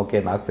పాపం ఓకే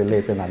నాకు పెళ్ళి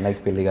అయిపోయింది,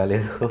 అన్నయ్యకి పెళ్లి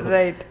కాలేదు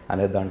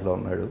అనే దాంట్లో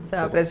ఉన్నాడు. సో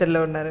ఆ ప్రెషర్లో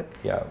ఉన్నారు.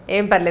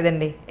 ఏం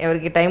పర్లేదండి,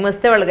 ఎవరికి టైం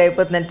వస్తే వాళ్ళకి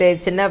అయిపోతుంది అంతే.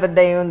 చిన్న పెద్ద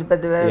ఏముంది,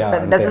 పెద్ద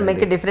doesn't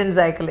make a difference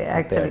actually.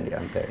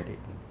 అంతే అండి.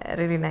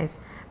 Really nice.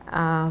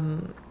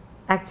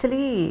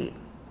 యాక్చువల్లీ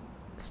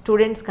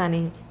స్టూడెంట్స్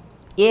కానీ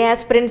ఏ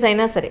ఆస్పిరెంట్స్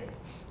అయినా సరే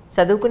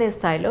చదువుకునే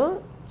స్థాయిలో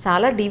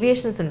చాలా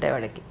డీవియేషన్స్ ఉంటాయి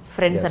వాళ్ళకి.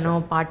 ఫ్రెండ్స్ అనో,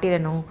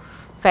 పార్టీలను,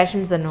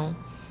 ఫ్యాషన్స్ అనో,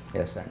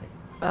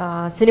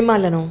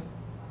 సినిమాలను,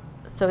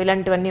 సో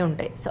ఇలాంటివన్నీ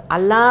ఉంటాయి. సో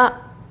అలా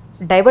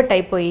డైవర్ట్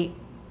అయిపోయి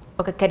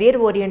ఒక కెరియర్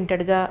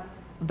ఓరియంటెడ్గా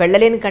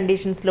వెళ్ళలేని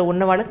కండిషన్స్లో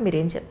ఉన్న వాళ్ళకి మీరు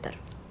ఏం చెప్తారు?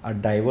 ఆ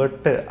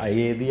డైవర్ట్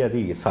అయ్యేది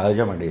అది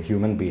సహజం అండి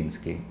హ్యూమన్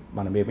బీయింగ్స్కి.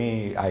 మనమేమీ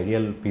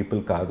ఐడియల్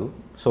పీపుల్ కాదు.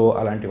 సో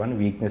అలాంటివన్నీ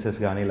వీక్నెసెస్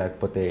కానీ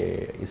లేకపోతే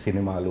ఈ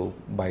సినిమాలు,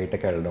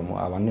 బయటకు వెళ్ళడము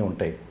అవన్నీ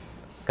ఉంటాయి.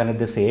 కానీ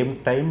అట్ ద సేమ్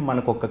టైం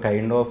మనకు ఒక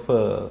kind of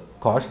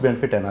cost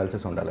benefit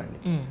analysis ఉండాలండి.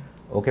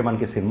 ఓకే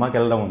మనకి సినిమాకి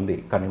వెళ్ళడం ఉంది,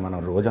 కానీ మనం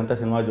రోజంతా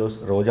సినిమా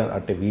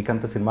అంటే వీక్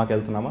అంతా సినిమాకి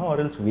వెళ్తున్నామా, ఆర్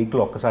ఎల్స్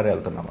వీక్లో ఒక్కసారి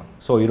వెళ్తున్నామా?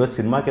 సో ఈరోజు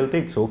సినిమాకి వెళ్తే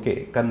ఇట్స్ ఓకే,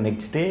 కానీ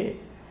నెక్స్ట్ డే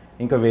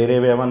ఇంకా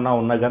వేరేవి ఏమన్నా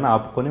ఉన్నా కానీ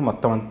ఆపుకొని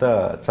మొత్తం అంతా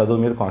చదువు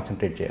మీద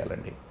కాన్సన్ట్రేట్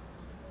చేయాలండి.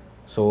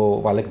 సో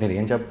వాళ్ళకి నేను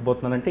ఏం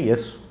చెప్పబోతున్నానంటే,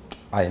 ఎస్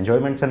ఆ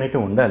ఎంజాయ్మెంట్స్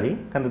అనేటివి ఉండాలి,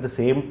 కానీ అట్ ద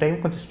సేమ్ టైం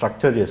కొంచెం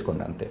స్ట్రక్చర్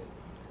చేసుకోండి అంతే.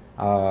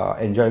 ఆ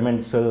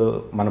ఎంజాయ్మెంట్స్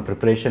మన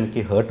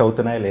ప్రిపరేషన్కి హర్ట్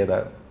అవుతున్నాయా లేదా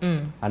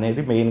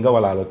అనేది మెయిన్గా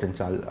వాళ్ళు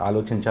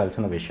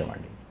ఆలోచించాల్సిన విషయం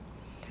అండి.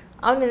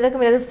 అవును, ఇందాక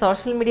మీరు ఏదో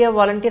సోషల్ మీడియా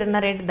వాలంటీర్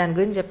అన్నారేంటి, దాని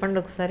గురించి చెప్పండి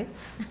ఒకసారి.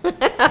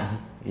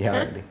 యా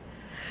అండి,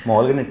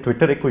 మామూలుగా నేను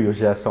ట్విట్టర్ ఎక్కువ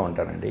యూజ్ చేస్తూ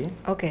ఉంటానండి.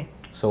 ఓకే.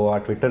 సో ఆ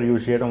ట్విట్టర్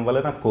యూజ్ చేయడం వల్ల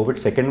నాకు కోవిడ్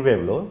సెకండ్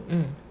వేవ్లో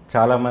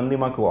చాలామంది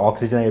మాకు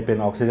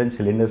ఆక్సిజన్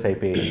సిలిండర్స్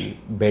అయిపోయి,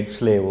 బెడ్స్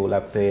లేవు,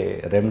 లేకపోతే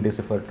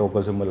రెమ్డెసివిర్,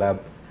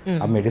 టోకోజుములాబ్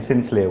ఆ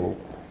మెడిసిన్స్ లేవు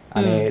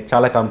అనే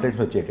చాలా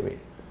కంప్లైంట్స్ వచ్చేటివి.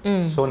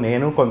 సో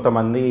నేను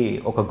కొంతమంది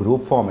ఒక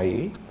గ్రూప్ ఫామ్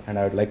అయ్యి, and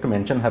I would like to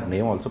mention her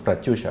name also,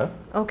 Pratyusha.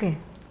 Okay.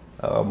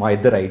 మా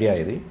ఇద్దరు ఐడియా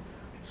ఇది.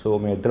 సో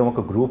మేమిద్దరం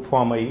ఒక గ్రూప్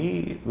ఫామ్ అయ్యి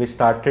we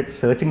started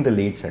searching the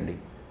leads అండి.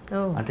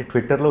 అంటే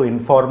ట్విట్టర్లో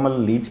ఇన్ఫార్మల్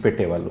లీడ్స్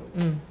పెట్టేవాళ్ళు,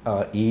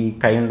 ఈ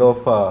కైండ్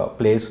ఆఫ్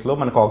ప్లేస్లో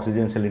మనకు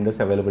ఆక్సిజన్ సిలిండర్స్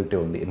అవైలబిలిటీ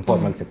ఉంది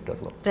ఇన్ఫార్మల్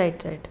సెక్టర్లో,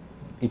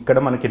 ఇక్కడ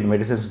మనకి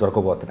మెడిసిన్స్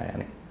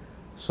దొరకబోతున్నాయని.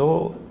 సో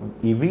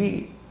ఇవి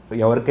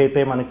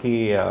ఎవరికైతే మనకి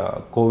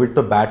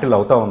కోవిడ్తో బ్యాటిల్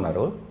అవుతూ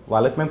ఉన్నారో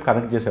వాళ్ళకి మేము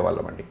కనెక్ట్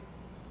చేసేవాళ్ళం అండి.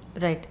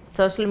 రైట్.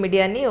 సోషల్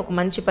మీడియాని ఒక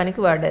మంచి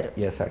పనికి వాడారు.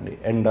 ఎస్ అండి.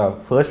 అండ్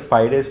ఫస్ట్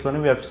 5 డేస్లోనే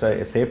we have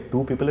save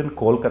 2 people in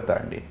Kolkata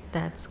అండి.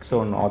 So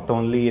not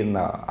only in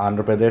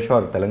Andhra Pradesh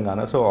are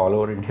Telangana, so all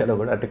over ఇండియాలో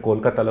కూడా, అంటే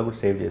కోల్కతాలో కూడా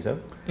సేవ్ చేసాం.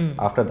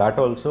 ఆఫ్టర్ దాట్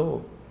ఆల్సో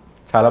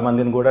చాలా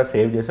మందిని కూడా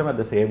సేవ్ చేసాం. At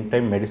the same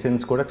time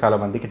medicines కూడా చాలా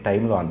మందికి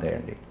టైంలో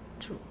అందాయండి.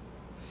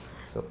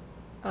 సో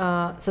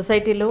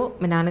సొసైటీలో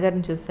మీ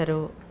నాన్నగారిని చూస్తారు,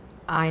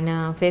 ఆయన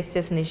ఫేస్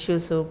చేసిన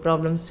ఇష్యూస్,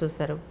 ప్రాబ్లమ్స్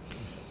చూస్తారు.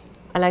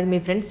 అలాగే మీ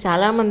ఫ్రెండ్స్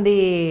చాలామంది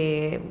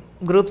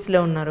గ్రూప్స్లో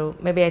ఉన్నారు,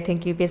 మేబీ ఐ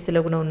థింక్ యూపీఎస్సీలో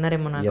కూడా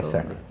ఉన్నారేమో నాకు.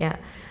 యా.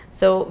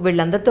 సో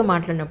వీళ్ళందరితో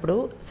మాట్లాడినప్పుడు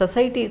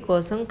సొసైటీ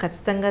కోసం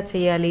ఖచ్చితంగా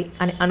చేయాలి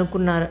అని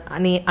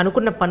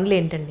అనుకున్న పనులు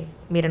ఏంటండి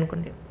మీరు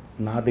అనుకుంటే?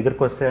 నా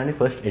దగ్గరకు వస్తే అండి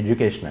ఫస్ట్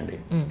ఎడ్యుకేషన్ అండి.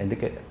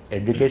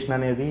 ఎడ్యుకేషన్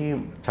అనేది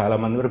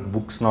చాలామంది వరకు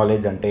బుక్స్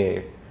నాలెడ్జ్ అంటే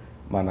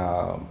మన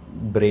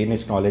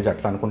బ్రెయినిష్ నాలెడ్జ్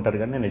అట్లా అనుకుంటారు,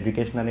 కానీ నేను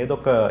ఎడ్యుకేషన్ అనేది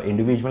ఒక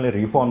ఇండివిజువల్ని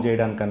రీఫార్మ్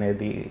చేయడానికి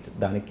అనేది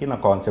దానికి నా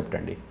కాన్సెప్ట్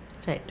అండి.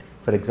 రైట్.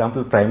 ఫర్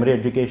ఎగ్జాంపుల్ ప్రైమరీ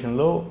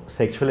ఎడ్యుకేషన్లో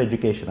సెక్షువల్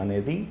ఎడ్యుకేషన్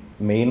అనేది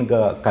మెయిన్గా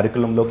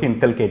కరికులంలోకి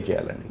ఇన్కల్కేట్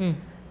చేయాలండి.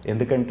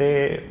 ఎందుకంటే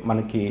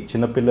మనకి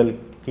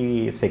చిన్నపిల్లలకి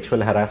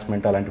సెక్షువల్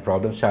హెరాస్మెంట్ అలాంటి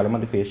ప్రాబ్లమ్స్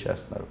చాలామంది ఫేస్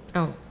చేస్తున్నారు,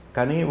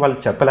 కానీ వాళ్ళు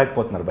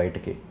చెప్పలేకపోతున్నారు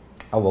బయటికి.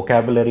 ఆ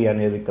వొకాబులరీ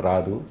అనేది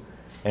రాదు,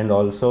 and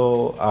also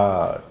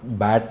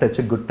bad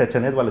touch, good touch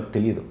అనేది వాళ్ళకి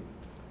తెలియదు.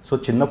 సో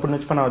చిన్నప్పటి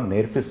నుంచి మనం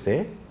నేర్పిస్తే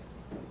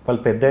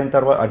వాళ్ళు పెద్ద అయిన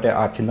తర్వాత, అంటే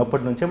ఆ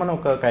చిన్నప్పటి నుంచే మనం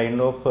ఒక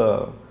కైండ్ ఆఫ్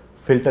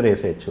ఫిల్టర్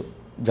వేసేయచ్చు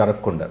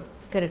జరగకుండా.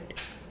 కరెక్ట్.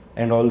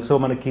 అండ్ ఆల్సో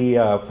మనకి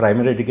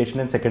ప్రైమరీ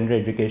ఎడ్యుకేషన్ అండ్ సెకండరీ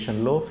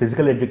ఎడ్యుకేషన్లో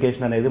ఫిజికల్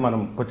ఎడ్యుకేషన్ అనేది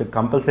మనం కొంచెం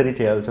కంపల్సరీ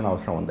చేయాల్సిన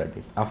అవసరం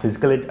ఉందండి. ఆ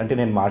ఫిజికల్ అంటే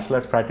నేను మార్షల్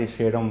ఆర్ట్స్ ప్రాక్టీస్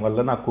చేయడం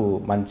వల్ల నాకు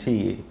మంచి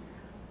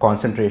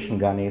కాన్సన్ట్రేషన్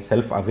కానీ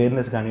సెల్ఫ్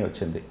అవేర్నెస్ కానీ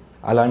వచ్చింది.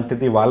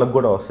 అలాంటిది వాళ్ళకు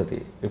కూడా వస్తుంది.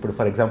 ఇప్పుడు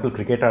ఫర్ ఎగ్జాంపుల్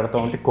క్రికెట్ ఆడుతూ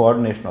ఉంటే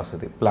కోఆర్డినేషన్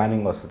వస్తుంది,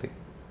 ప్లానింగ్ వస్తుంది.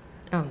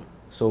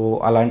 సో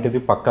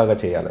అలాంటిది పక్కాగా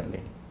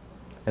చేయాలండి.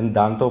 అండ్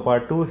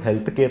దాంతోపాటు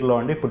హెల్త్ కేర్లో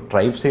అండి ఇప్పుడు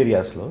ట్రైబ్స్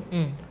ఏరియాస్లో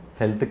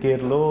హెల్త్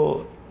కేర్లో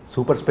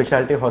సూపర్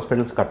స్పెషాలిటీ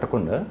హాస్పిటల్స్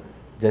కట్టకుండా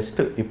జస్ట్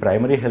ఈ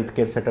primary health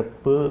care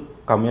setup,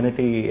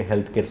 community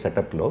health care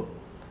సెటప్లో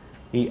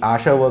ఈ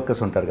ఆశా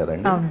వర్కర్స్ ఉంటారు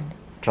కదండి,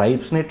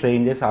 ట్రైబ్స్ని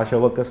ట్రైన్ చేసి ఆశా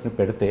వర్కర్స్ని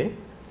పెడితే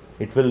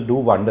ఇట్ విల్ డూ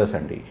వండర్స్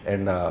అండి.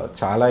 అండ్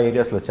చాలా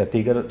ఏరియాస్లో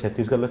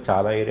ఛత్తీస్గఢ్లో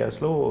చాలా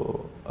ఏరియాస్లో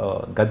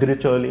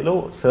గదిరిచౌలిలో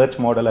సర్చ్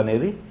మోడల్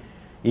అనేది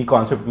ఈ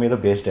కాన్సెప్ట్ మీద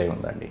బేస్డ్ అయి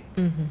ఉందండి.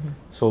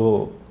 సో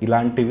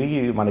ఇలాంటివి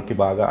మనకి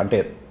బాగా అంటే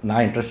నా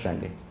ఇంట్రెస్ట్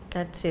అండి.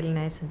 దట్స్ రియల్లీ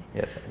నైస్ అండి.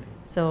 ఎస్ అండి.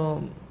 సో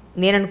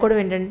నేను అనుకోవడం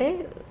ఏంటంటే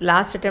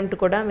లాస్ట్ అటెంప్ట్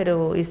కూడా మీరు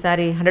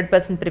ఈసారి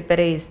 100%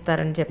 ప్రిపేర్ అయ్యి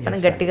ఇస్తారని చెప్పాను,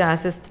 గట్టిగా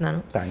ఆశిస్తున్నాను.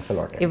 Thanks a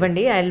lot.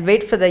 ఇవ్వండి. I will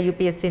wait for the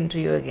UPSC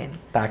interview again.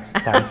 Thanks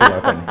a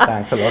lot అండి.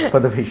 Thanks a lot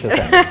for the wishes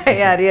అండి.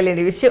 యా రియల్లీ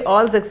అండి. Wish you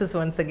all success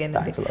once again.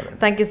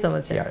 Thank you so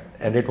much.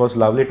 And it was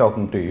lovely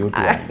talking to you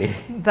two అండి.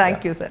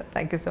 Thank you sir.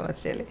 Thank you so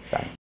much really.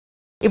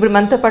 ఇప్పుడు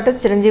మనతో పాటు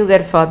చిరంజీవి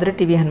గారి father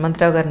TV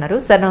Hanumantharao గారు ఉన్నారు.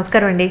 Sir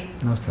నమస్కారం అండి.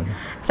 నమస్తే.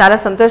 చాలా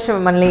సంతోషం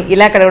మనల్ని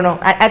ఇలా కలవడం.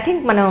 ఐ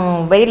థింక్ మనం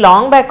వెరీ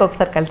లాంగ్ బ్యాక్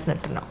ఒకసారి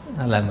కలిసినట్టున్నాం.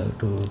 అలా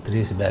 2-3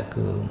 years బ్యాక్.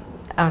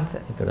 అవును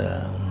సార్. ఇక్కడ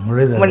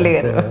మురళి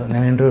గారు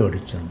నేను ఇంటర్వ్యూ ఒకటి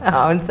ఇచ్చాను.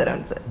 అవును సార్.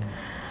 అవును సార్.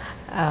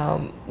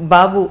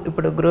 బాబు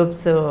ఇప్పుడు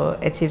గ్రూప్స్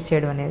అచీవ్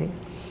చేయడం అనేది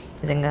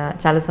నిజంగా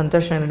చాలా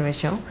సంతోషమైన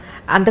విషయం.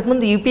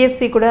 అంతకుముందు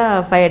UPSC కూడా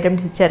 5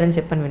 attempts ఇచ్చారని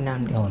చెప్పని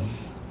విన్నాను. అవును.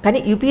 కానీ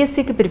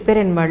UPSCకి ప్రిపేర్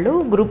అయిన వాళ్ళు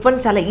గ్రూప్ 1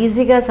 చాలా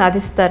ఈజీగా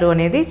సాధిస్తారు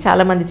అనేది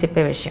చాలామంది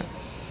చెప్పే విషయం.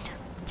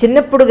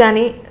 చిన్నప్పుడు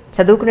కానీ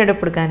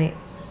చదువుకునేటప్పుడు కానీ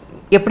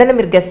ఎప్పుడైనా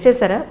మీరు గెస్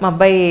చేశారా మా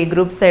అబ్బాయి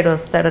గ్రూప్ సైడ్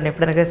వస్తాడని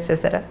ఎప్పుడైనా గెస్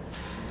చేశారా?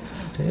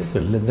 అంటే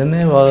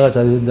పిల్లలిద్దరినే బాగా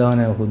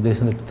చదివిద్దామనే ఒక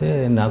ఉద్దేశం చెప్తే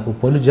నాకు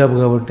పోలీస్ జాబ్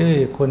కాబట్టి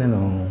ఎక్కువ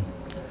నేను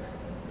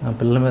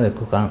పిల్లల మీద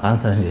ఎక్కువ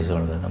కాన్సన్ట్రేషన్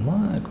చేసేవాడు కదమ్మా.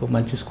 ఎక్కువ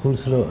మంచి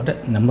స్కూల్స్లో అంటే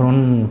నెంబర్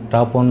 1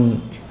 టాప్ 1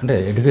 అంటే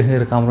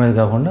ఎడ్యుకేషన్ కాంప్రమైజ్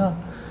కాకుండా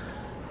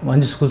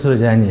మంచి స్కూల్స్లో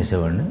జాయిన్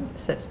చేసేవాడిని.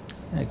 సార్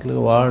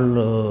యాక్చువల్గా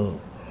వాళ్ళు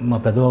మా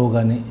పెద్దబాబు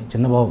కానీ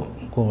చిన్నబాబు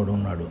ఇంకోడు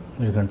ఉన్నాడు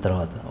వీడికంటే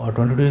తర్వాత వాడు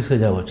 22 yearsగా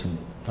జాబ్ వచ్చింది.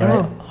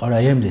 వాడు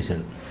IAM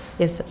చేశాడు.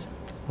 Yes sir.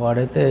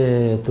 వాడైతే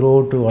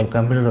త్రూఅవుట్ వాళ్ళ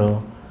కంపెనీలో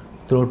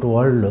త్రూఅవుట్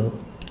వరల్డ్లో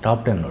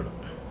టాప్ 10 వాడు.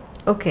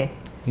 ఓకే.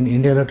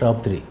 ఇండియాలో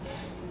టాప్ 3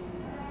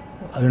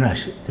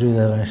 అవినాష్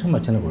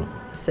మా చిన్న కొడుకు.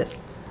 సార్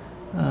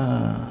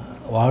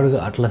వాడు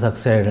అట్లా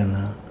సక్సెస్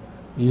అయ్యాడన్నా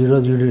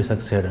ఈరోజు వీడియో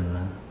సక్సెస్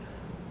అయ్యాడన్నా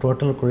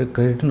టోటల్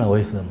క్రెడిట్ నా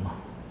వైఫ్ అమ్మా.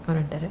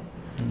 అవునంటారా?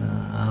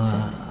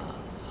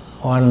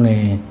 వాళ్ళని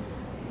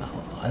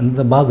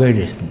అంత బాగా గైడ్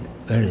చేస్తుంది.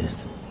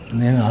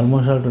 నేను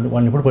ఆల్మోస్ట్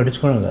వాళ్ళని ఎప్పుడు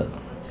పట్టించుకోవడం కాదు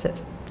సార్.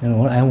 నేను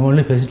ఐఎమ్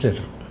ఓన్లీ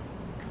ఫెసిలిటేటర్.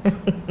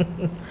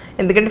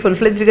 ఎందుకంటే ఫుల్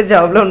ఫ్లెడ్జ్డ్గా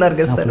జాబ్లో ఉన్నారు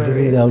కదా సార్.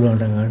 జాబ్లో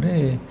ఉంటాం కాబట్టి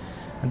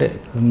అంటే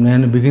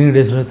నేను బిగినింగ్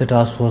డేస్లో అయితే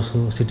టాస్క్ ఫోర్స్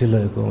సిటీలో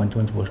ఎక్కువ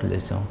మంచి పోస్టులు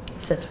చేసాం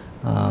సార్.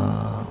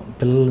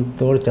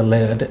 పిల్లలతో కూడా చాలా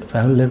అంటే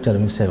ఫ్యామిలీ లైఫ్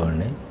చాలా మిస్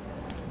అయ్యేవాడిని.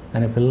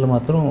 కానీ పిల్లలు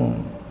మాత్రం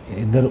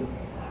ఇద్దరు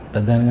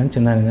పెద్దాయన కానీ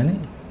చిన్నాయన కానీ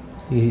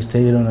ఈ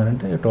స్టేజ్లో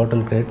ఉన్నారంటే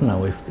టోటల్ క్రెడిట్ నా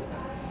వైఫ్ది.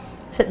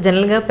 సార్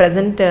జనరల్గా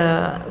ప్రజెంట్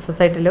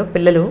సొసైటీలో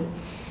పిల్లలు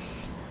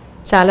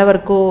చాలా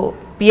వరకు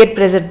పియర్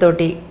ప్రెజర్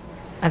తోటి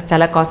నాకు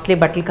చాలా కాస్ట్లీ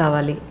బట్టలు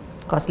కావాలి,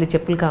 కాస్ట్లీ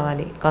చెప్పులు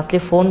కావాలి, కాస్ట్లీ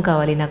ఫోన్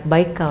కావాలి, నాకు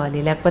బైక్ కావాలి,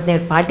 లేకపోతే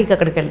నేను పార్టీకి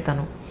అక్కడికి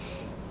వెళ్తాను,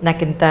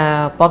 నాకు ఇంత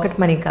పాకెట్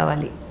మనీ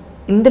కావాలి.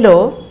 ఇందులో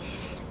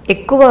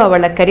ఎక్కువ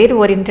వాళ్ళ కెరీర్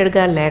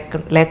ఓరియంటెడ్గా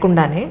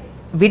లేకుండానే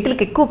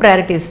వీటికి ఎక్కువ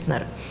ప్రయారిటీ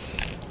ఇస్తున్నారు.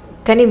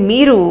 కానీ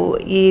మీరు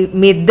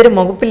మీ ఇద్దరు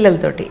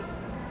మగపిల్లలతోటి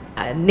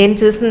నేను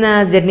చూసిన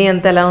జర్నీ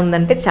అంతా ఎలా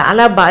ఉందంటే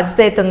చాలా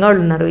బాధ్యతాయుతంగా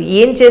వాళ్ళు ఉన్నారు.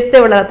 ఏం చేస్తే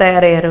వాళ్ళు అలా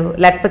తయారయ్యారు,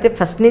 లేకపోతే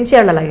ఫస్ట్ నుంచి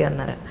వాళ్ళు అలాగే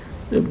ఉన్నారు?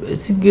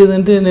 బేసిక్గా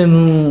ఏదంటే నేను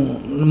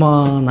మా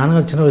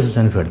నాన్నగారు చిన్న వయసులో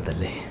చనిపోయాడు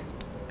తల్లి.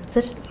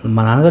 సార్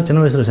మా నాన్నగారు చిన్న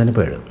వయసులో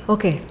చనిపోయాడు.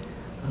 ఓకే.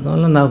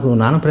 అందువల్ల నాకు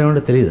నాన్న ప్రేమ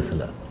అంటే తెలియదు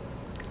అసలు.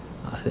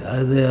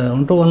 అది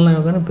ఉండటం వలన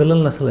కానీ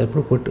పిల్లల్ని అసలు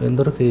ఎప్పుడు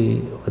ఎంతవరకు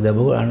ఒక దెబ్బ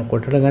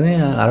కొట్టడం కానీ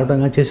అరవడం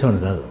కానీ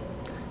చేసేవాడు కాదు.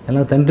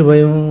 ఎలా తండ్రి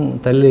భయం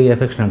తల్లి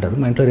ఎఫెక్షన్ అంటారు,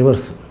 మా ఇంట్లో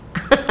రివర్స్.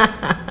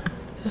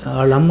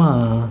 వాళ్ళమ్మ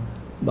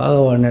బాగా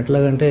వాడిని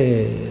ఎట్లాగంటే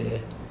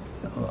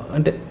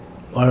అంటే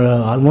వాళ్ళు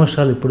ఆల్మోస్ట్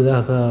వాళ్ళు ఇప్పుడు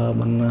దాకా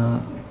మొన్న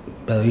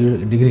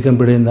డిగ్రీ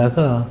కంప్లీట్ అయిన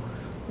దాకా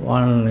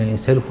వాళ్ళని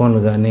సెల్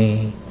ఫోన్లు కానీ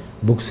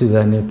బుక్స్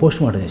కానీ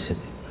పోస్ట్ మార్టం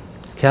చేసేది,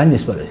 స్కాన్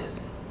చేసి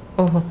పడేసేది.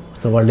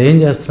 అసలు వాళ్ళు ఏం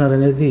చేస్తున్నారు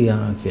అనేది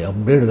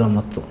అప్డేట్గా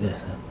మొత్తం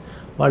చేస్తారు.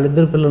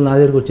 వాళ్ళిద్దరు పిల్లలు నా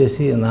దగ్గరికి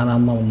వచ్చేసి నాన్న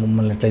అమ్మ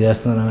మమ్మల్ని ఎట్లా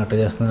చేస్తున్నాను అట్లా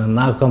చేస్తున్నాను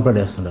నాకు కంప్లైంట్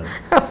చేస్తున్నారు.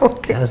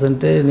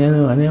 చేస్తుంటే నేను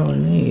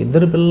అనేవాడిని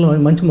ఇద్దరు పిల్లలు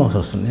మంచి మార్క్స్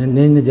వస్తుంది,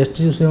 నేను జస్ట్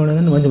చూసేవాడిని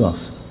కానీ మంచి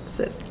మార్క్స్.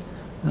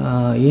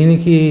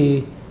 ఈయనకి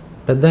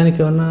పెద్దానికి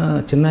ఏమన్నా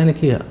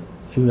చిన్నాయనకి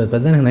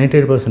పెద్దానికి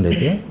 98%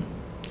 అయితే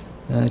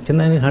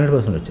చిన్నాయనకి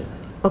 100% వచ్చేది.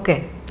 ఓకే.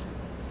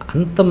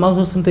 అంత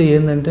మార్క్స్ వస్తుంటే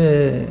ఏంటంటే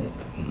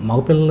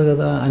మగపిల్లలు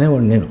కదా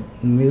అనేవాడు నేను.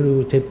 మీరు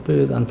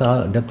చెప్పేది అంత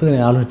డెప్త్గా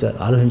నేను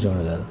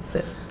ఆలోచించేవాడు కాదు.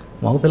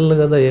 మగపిల్లలు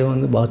కదా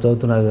ఏముంది బాగా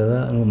చదువుతున్నారు కదా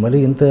నువ్వు మరీ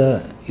ఇంత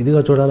ఇదిగా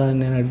చూడాలని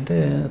నేనంటే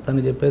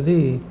తను చెప్పేది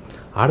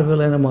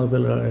ఆడపిల్లైనా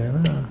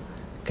మగపిల్లలైనా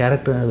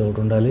క్యారెక్టర్ అనేది ఒకటి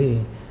ఉండాలి,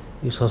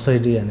 ఈ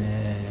సొసైటీ అనే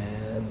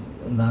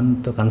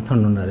దాంతో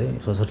కన్సర్న్ ఉండాలి,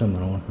 సొసైటీ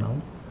మనం ఉంటున్నాము,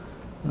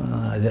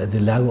 అది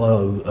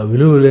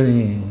విలువ లేని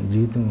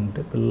జీవితం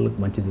ఉంటే పిల్లలకు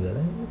మంచిది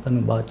కదా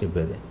తను బాగా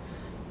చెప్పేది.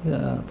 ఇక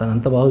తను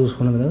అంత బాగా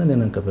చూసుకున్నది కదా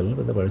నేను ఇంకా పిల్లలు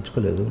పెద్ద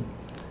పడుచుకోలేదు.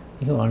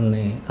 ఇక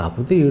వాళ్ళని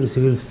కాకపోతే వీడు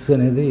సివిల్స్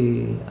అనేది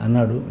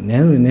అన్నాడు.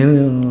 నేను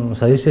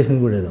సజెస్ట్ చేసింది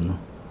కూడా లేదమ్మా.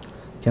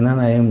 చిన్న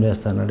ఏం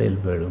చేస్తా అన్నాడు,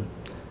 వెళ్ళిపోయాడు.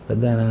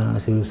 పెద్ద ఆయన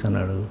సివిల్స్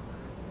అన్నాడు,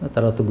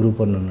 తర్వాత గ్రూప్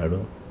 1 అన్నాడు.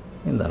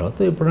 తర్వాత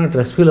ఎప్పుడైనా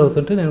స్ట్రెస్ ఫీల్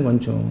అవుతుంటే నేను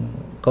కొంచెం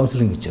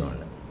కౌన్సిలింగ్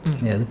ఇచ్చేవాడిని.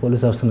 అది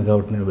పోలీస్ ఆఫీసర్ని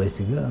కాబట్టి నేను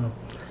బేసిక్గా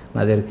నా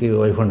దగ్గరికి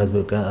వైఫ్ అండ్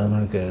హస్బెండ్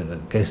మనకి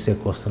కేసెస్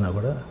ఎక్కువ వస్తున్నా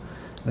కూడా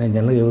నేను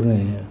జనరల్గా ఎవరిని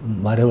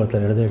భార్య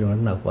భర్తలు ఎడదేయడం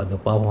అంటే నాకు పెద్ద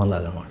పాపం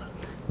అలాగా అనమాట.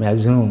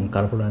 మ్యాక్సిమం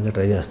కలపడానికి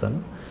ట్రై చేస్తాను.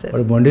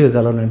 వాడు మొండిగా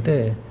కలవాలంటే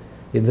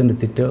ఇద్దరిని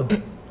తిట్టావు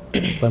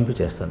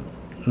పంపించేస్తాను.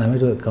 నా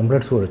మీద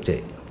కంప్లైంట్స్ కూడా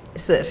వచ్చాయి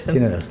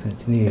సీనియర్స్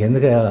నుంచి. నీకు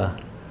ఎందుకు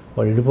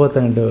వాడు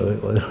విడిపోతానంటే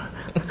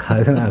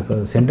కాదు, నాకు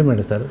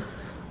sentiment sir.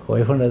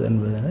 Wife and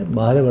husband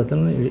భార్య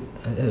భర్తలను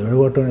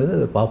విడగొట్టడం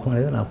అనేది పాపం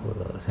అనేది నాకు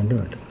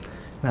సెంటిమెంట్.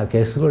 నా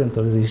కేసు కూడా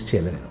ఇంతవరకు రిజిస్టర్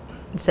చేయలేదు నేను.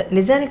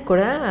 నిజానికి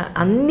కూడా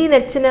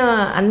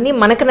అన్నీ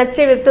మనకు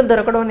నచ్చే వ్యక్తులు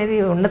దొరకడం అనేది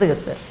ఉండదు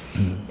కదా సార్.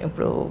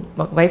 ఇప్పుడు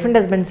వైఫ్ అండ్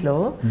హస్బెండ్స్లో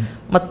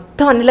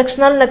మొత్తం అన్ని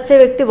లక్షణాలు నచ్చే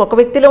వ్యక్తి ఒక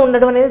వ్యక్తిలో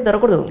ఉండడం అనేది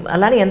దొరకదు.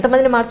 అలానే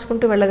ఎంతమందిని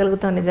మార్చుకుంటూ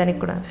వెళ్ళగలుగుతాం నిజానికి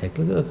కూడా.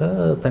 యాక్చువల్గా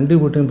తండ్రి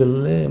పుట్టిన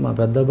పిల్లలే మా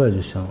పెద్ద అబ్బాయి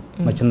చూసాం,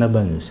 మా చిన్న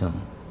అబ్బాయిని చూసాం.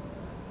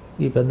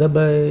 ఈ పెద్ద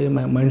అబ్బాయి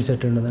మైండ్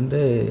సెట్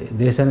ఏంటంటే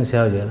దేశానికి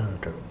సేవ చేయాలని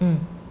అంటాడు.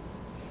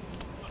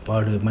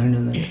 వాడు మైండ్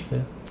ఏంటంటే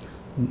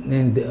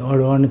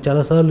వాడిని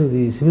చాలాసార్లు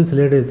ఇది సివిల్స్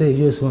లేట్ అయితే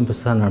యూఎస్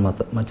పంపిస్తాను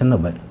అన్నాడు మా చిన్న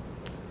అబ్బాయి.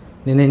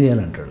 నేనేం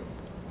చేయాలంటాడు.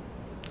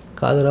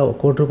 కాదురా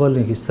 ₹1 కోటి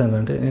నీకు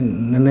ఇస్తానంటే నేను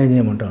నిర్ణయం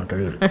చేయమంటా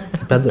అంటాడు వీడు.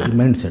 పెద్ద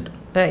మైండ్ సెట్.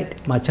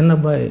 మా చిన్న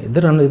అబ్బాయి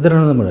ఇద్దరు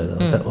అన్నదమ్ములే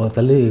కదా, ఒక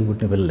తల్లి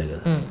పుట్టిన పిల్లలే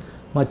కదా.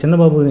 మా చిన్న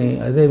బాబుని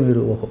అదే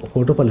మీరు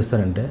 ₹1 కోటి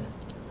ఇస్తారంటే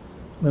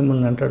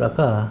మిమ్మల్ని అంటాడు,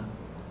 అక్క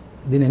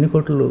దీన్ని ఎన్ని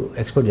కోట్లు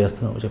ఎక్స్పెక్ట్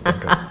చేస్తున్నావు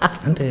చెప్పంటాడు.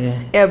 అంటే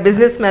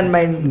బిజినెస్ మ్యాన్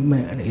మైండ్.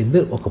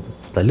 ఇద్దరు ఒక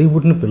తల్లి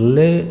పుట్టిన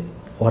పిల్లలే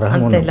ఒక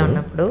రకంగా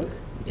ఉన్నప్పుడు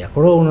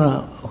ఎక్కడో ఉన్న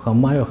ఒక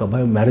అమ్మాయి ఒక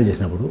అబ్బాయి మ్యారేజ్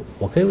చేసినప్పుడు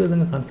ఒకే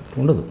విధంగా కాన్సెప్ట్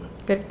ఉండదు.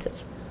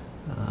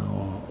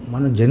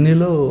 మన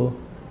జర్నీలో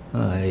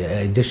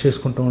అడ్జస్ట్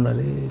చేసుకుంటూ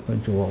ఉండాలి.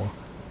 కొంచెం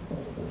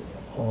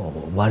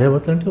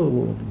భార్యాభర్త అంటే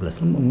ప్లస్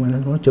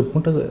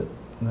చెప్పుకుంటూ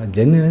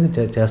జర్నీ అనేది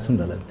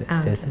చేస్తుండాలి. అంతే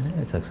చేస్తేనే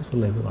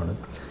సక్సెస్ఫుల్ లైఫ్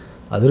ఉండదు.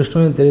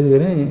 అదృష్టం ఏం తెలియదు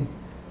కానీ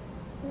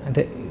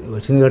అంటే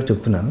వచ్చింది కాబట్టి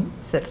చెప్తున్నాను.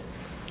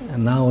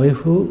 నా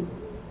వైఫ్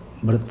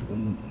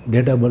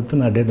డేట్ ఆఫ్ బర్త్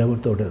నా డేట్ ఆఫ్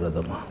బర్త్ ఒకటే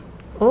రోజమ్మా,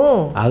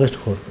 ఆగస్ట్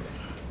 4.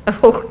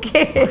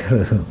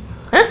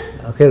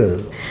 ఒకే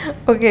రోజు.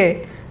 ఓకే.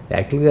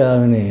 యాక్చువల్గా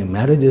ఆమెని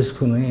మ్యారేజ్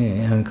చేసుకుని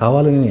ఆమె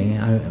కావాలని,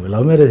 ఆమె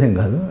లవ్ మ్యారేజ్ ఏం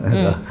కాదు,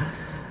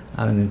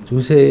 ఆమెను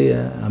చూసే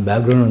ఆ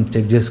బ్యాక్గ్రౌండ్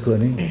చెక్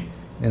చేసుకొని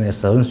నేను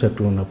సబ్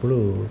ఇన్స్పెక్టర్ ఉన్నప్పుడు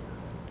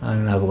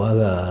ఆమె నాకు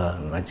బాగా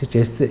నచ్చి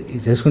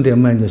చేసుకుంటే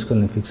అమ్మాయిని చేసుకొని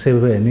నేను ఫిక్స్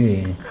అయిపోయి అని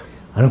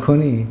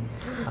అనుకొని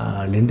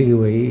వాళ్ళ ఇంటికి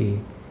పోయి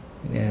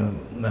నేను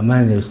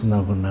అమ్మాయిని చేసుకుందాం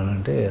అనుకుంటున్నాను.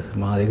 అంటే అసలు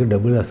మా దగ్గర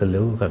డబ్బులు అసలు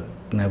లేవు,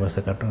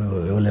 బస్తా కట్నం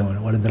ఇవ్వలేమని.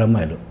 వాళ్ళిద్దరు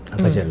అమ్మాయిలు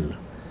అక్క చెల్లెలు.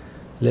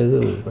 లేదు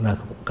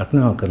నాకు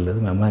కట్నం అక్కర్లేదు,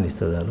 మా అమ్మాయిని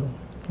ఇస్తే చాలు,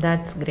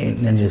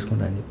 నేను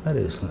చేసుకుంటాను అని చెప్పి అది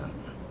చేసుకున్నాను.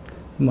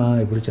 మా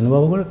ఇప్పుడు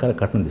చిన్నబాబు కూడా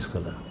కట్నం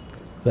తీసుకోవాలి.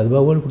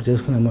 పెద్దబాబు కూడా ఇప్పుడు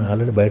చేసుకునే అమ్మాయి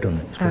ఆల్రెడీ బయట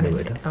ఉన్నాయి, స్టూడియో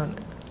బయట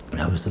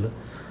ఆఫీసులో.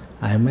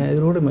 ఆ అమ్మాయి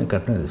దగ్గర కూడా మేము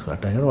కట్నం తీసుకోవాలి.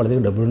 అట్లా కూడా వాళ్ళ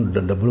దగ్గర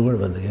డబ్బులు కూడా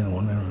పెద్దగా ఏమి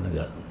ఉన్నాయి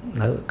కాదు.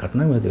 నాకు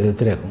కట్నం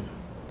వ్యతిరేకం.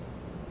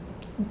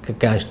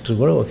 క్యాస్ట్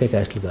కూడా ఒకే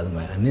క్యాస్ట్లు కాదు,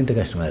 అన్నింటి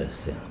క్యాస్ట్ మ్యారేజ్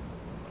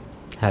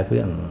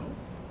హ్యాపీగా ఉన్నాను.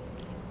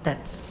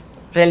 That's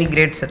really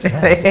great sir.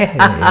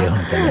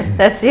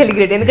 That's really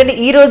great. ఎందుకంటే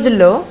ఈ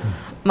రోజుల్లో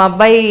మా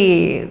అబ్బాయి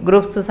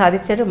గ్రూప్స్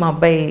సాధించారు, మా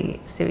అబ్బాయి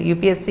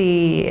యూపీఎస్సీ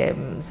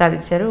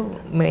సాధించారు,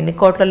 మేము ఎన్ని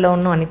కోట్లలో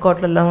ఉన్నాం అన్ని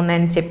కోట్లలో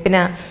ఉన్నాయని చెప్పిన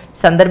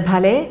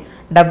సందర్భాలే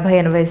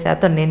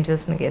 70-80% నేను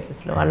చూసిన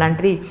కేసెస్లో.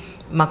 అలాంటిది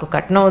మాకు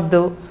కట్నం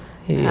వద్దు,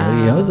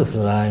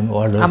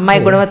 అమ్మాయి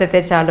గుణవత అయితే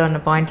చాలు అన్న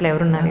పాయింట్లో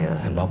ఎవరున్నారు?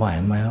 బాబా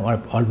అమ్మాయి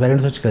వాళ్ళ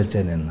పేరెంట్స్ వచ్చి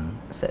కలిసారు నేను.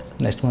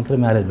 నెక్స్ట్ మంత్లో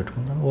మ్యారేజ్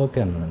పెట్టుకుంటాను, ఓకే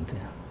అన్నాను అంతే.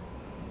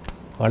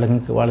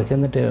 వాళ్ళకి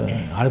ఏంటంటే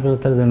ఆడపిల్ల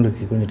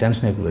తల్లిదండ్రులకి కొంచెం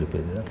టెన్షన్ ఎక్కువ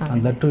పెరిగిపోయింది.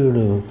 దట్టు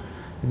వీడు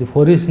ఇది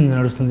 4 years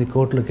నడుస్తుంది,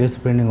 కోర్టులో కేసు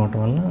పెండింగ్ అవటం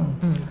వల్ల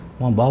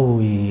మా బాబు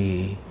ఈ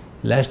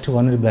లాస్ట్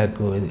 1 year బ్యాక్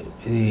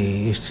ఇది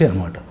హిస్టరీ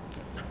అనమాట.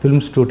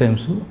 Films 2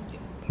 times,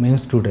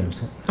 mains 2 times.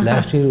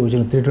 Last year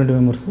వచ్చిన 320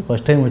 members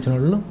ఫస్ట్ టైం వచ్చిన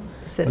వాళ్ళు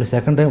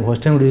second time,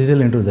 first time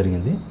digital interview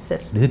జరిగింది.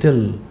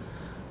 డిజిటల్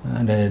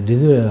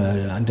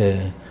అంటే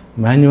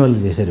మాన్యువల్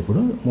చేశారు,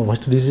 ఇప్పుడు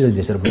ఫస్ట్ డిజిటల్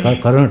చేశారు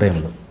ఇప్పుడు కరోనా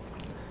టైంలో.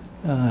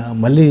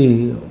 మళ్ళీ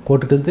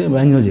కోర్టుకు వెళ్తే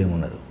మాన్యువల్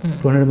చేయమన్నారు.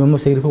 200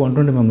 members ఎగిరిపోయి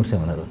 120 members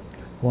ఏమన్నారు.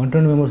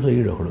 120 members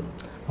ఈడు ఒకడు.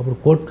 అప్పుడు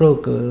కోర్టులో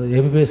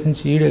ఏపీపీఎస్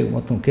నుంచి ఈడే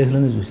మొత్తం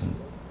కేసులన్నీ చూసింది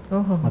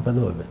మా పెద్ద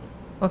బాబాయ్.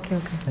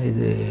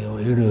 ఇది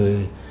ఈడు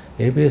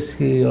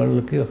ఏపీఎస్కి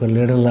వాళ్ళకి ఒక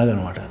లీడర్ లాగా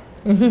అనమాట.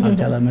 వాళ్ళు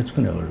చాలా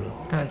మెచ్చుకునేవాళ్ళు.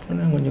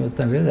 నేను కొంచెం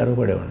తండ్రి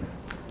గర్వపడేవాడిని.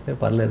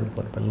 పర్లేదు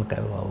పిల్లలకి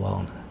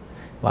బాగుంది.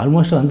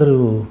 ఆల్మోస్ట్ అందరూ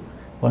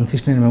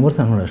 169 members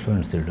అనుకున్నారు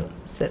స్టూడెంట్స్.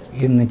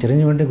 ఈడు నేను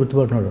చిరంజీవి అంటే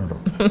గుర్తుపట్టినాడు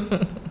అంటారు.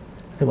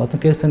 మొత్తం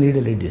కేసు తను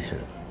ఈడే లీడ్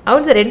చేశాడు.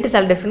 అవును సార్. ఏంటి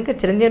చాలా డిఫరెంట్గా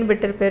చిరంజీవి అని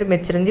పెట్టారు పేరు.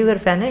 మీరు చిరంజీవి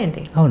గారి ఫ్యానా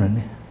ఏంటి?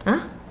 అవునండి,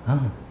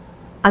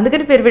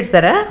 అందుకని పేరు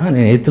పెట్టారా?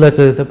 నేను 8th class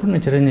చదివేటప్పుడు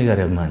నేను చిరంజీవి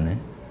గారి అమ్మాయిని.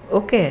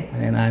 ఓకే.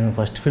 నేను ఆయన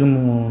ఫస్ట్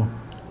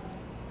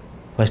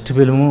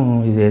ఫిల్ము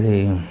ఇదేది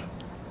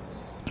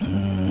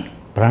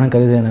ప్రాణం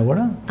ఖరీదైనా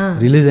కూడా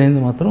రిలీజ్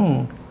అయింది మాత్రం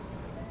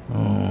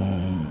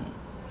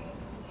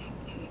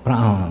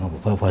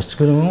ఫస్ట్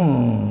ఫిల్ము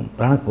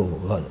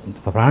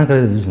ప్రాణ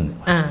ఖరీదు చూసింది.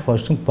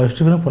 ఫస్ట్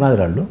ఫిల్మ్ పునాది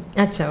రాళ్ళు,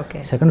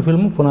 సెకండ్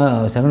ఫిల్మ్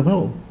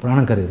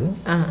ప్రాణం ఖరీదు.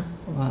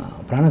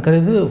 ప్రాణం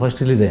ఖరీదు ఫస్ట్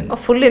రిలీజ్ అయింది.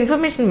 ఫుల్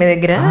ఇన్ఫర్మేషన్ మీ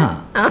దగ్గర.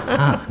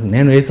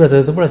 నేను 8th క్లాస్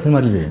చదివేటప్పుడు ఆ సినిమా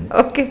రిలీజ్ అయింది.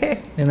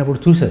 నేను అప్పుడు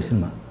చూసాను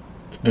సినిమా.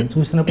 నేను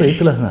చూసినప్పుడు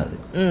 8th క్లాస్ నాది.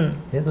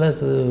 8th క్లాస్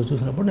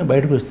చూసినప్పుడు నేను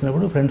బయటకు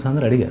వస్తున్నప్పుడు ఫ్రెండ్స్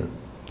అందరూ అడిగారు,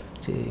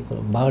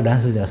 బాగా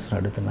డాన్సులు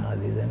చేస్తున్నాడు ఇతను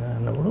అది ఇదని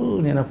అన్నప్పుడు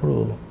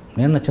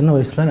నేను చిన్న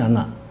వయసులోనే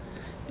అన్నా,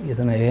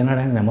 ఇతను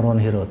ఏనాడైనా నెంబర్ 1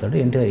 హీరో అవుతాడు.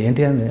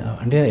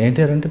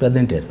 ఎన్టీఆర్ అంటే పెద్ద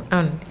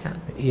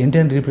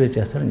ఎన్టీఆర్ని రీప్లేస్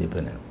చేస్తాడని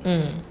చెప్పాను నేను.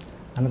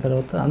 అన్న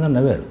తర్వాత అందరూ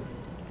నవ్వారు,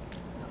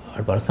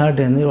 వాడు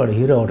పర్సనాలిటీ ఏంది, వాడు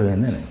హీరో అవడం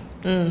ఏంది అని.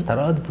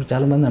 తర్వాత ఇప్పుడు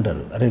చాలామంది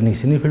అంటారు, అరే నీకు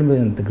సినీ ఫీల్డ్ మీద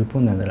ఇంత గ్రిప్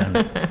ఉంది అందులో.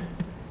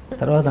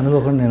 తర్వాత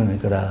అనుకోకుండా నేను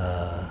ఇక్కడ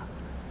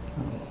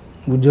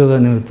ఉద్యోగ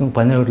నిమిత్తం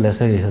పంజాబ్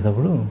ఎస్ఐ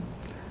చేసేటప్పుడు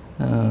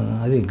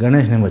అది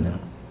గణేష్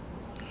నిమజ్జనం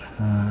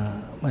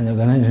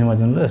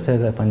నిమజ్జనంలో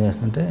ఎస్ఐగా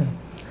పనిచేస్తుంటే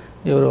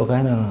ఎవరో ఒక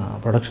ఆయన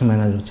ప్రొడక్షన్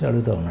మేనేజర్ వచ్చి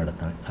అడుగుతూ ఉన్నాడు.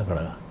 అతను అక్కడ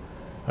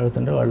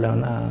అడుగుతుంటే వాళ్ళు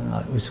ఏమన్నా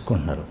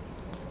విసుక్కుంటున్నారు.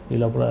 ఈ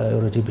లోపల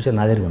ఎవరో చూపించారు,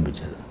 నా దగ్గర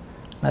పంపించారు.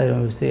 నా దగ్గర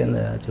పంపిస్తే ఏం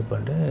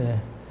చెప్పంటే,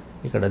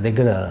 ఇక్కడ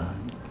దగ్గర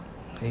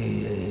ఈ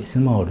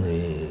సినిమా ఒకటి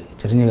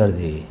చిరంజీవి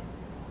గారిది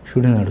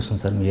షూటింగ్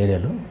నడుస్తుంది సార్ మీ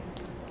ఏరియాలో,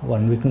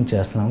 1 వీక్ నుంచి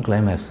చేస్తున్నాం,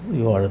 క్లైమాక్స్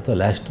ఇవాళతో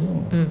లాస్ట్,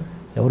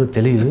 ఎవరు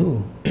తెలియదు,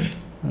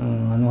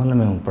 అందువల్ల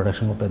మేము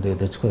ప్రొడక్షన్ పెద్దగా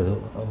తెచ్చుకోలేదు,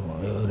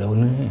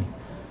 ఎవరిని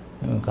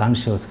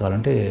కానిస్టేబుల్స్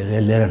కావాలంటే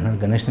లేరంటున్నారు.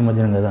 గణేష్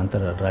నిమజ్జనం కదా అంతా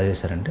డ్రా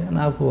చేశారంటే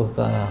నాకు ఒక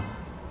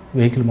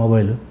వెహికల్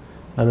మొబైల్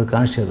 4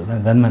 కానిస్టేబుల్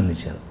గన్మ్యాన్లు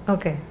ఇచ్చారు.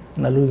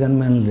 4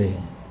 గన్మ్యాన్లు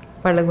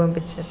వాళ్ళకి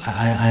పంపించారు.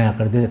 ఆయన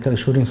అక్కడ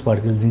షూటింగ్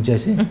స్పాట్కి వెళ్ళి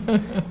దించేసి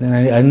నేను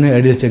అన్ని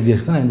ఐడియాలు చెక్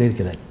చేసుకుని ఆయన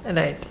దగ్గరికి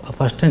వెళ్ళాలి.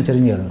 ఫస్ట్ టైం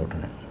చిరంజీవి గారిని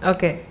చూడండి,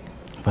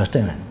 ఫస్ట్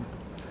టైం ఆయన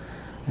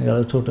ఇలా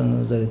చూడటం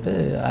జరిగితే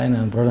ఆయన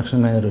ప్రొడక్షన్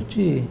మేనేజర్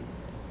వచ్చి,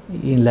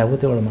 ఈయన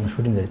లేకపోతే వాడు మనం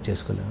షూటింగ్ జరిగి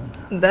చేసుకోలేము.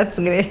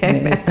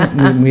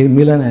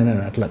 మీలోనే ఆయన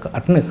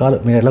అట్లనే కాదు,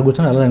 మీరు ఎట్లా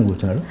కూర్చొని అలానే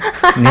కూర్చున్నాడు.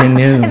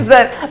 నేను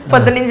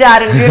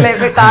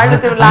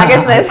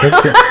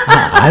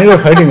ఆయన కూడా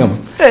ఫైటింగ్ అమ్మ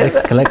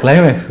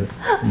క్లైమాక్స్.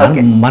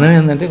 మనం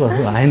ఏంటంటే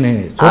ఆయన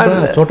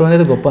చూడటం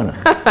అనేది గొప్ప.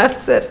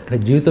 అంటే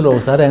జీవితంలో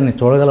ఒకసారి ఆయన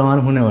చూడగలమా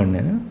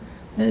అనుకునేవాడిని.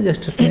 నేను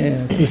జస్ట్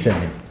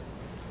చూశాను.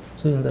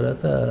 చూసిన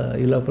తర్వాత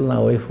ఈ లోపల నా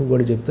వైఫ్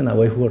కూడా చెప్తే నా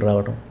వైఫ్ కూడా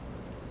రావటం,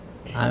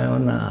 ఆమె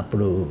ఏమన్నా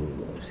అప్పుడు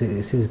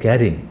షీఈస్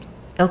క్యారింగ్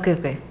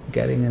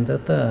అయిన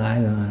తర్వాత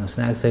ఆయన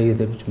స్నాక్స్ అయ్యి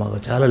తెప్పించి మాకు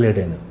చాలా లేట్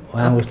అయింది.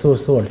 ఆయన వస్తూ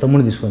వాళ్ళ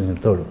తమ్ముడిని తీసుకొని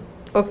తోడు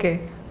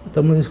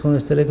తమ్ముడు తీసుకొని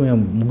వస్తే మేము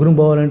ముగ్గురు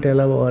పోవాలంటే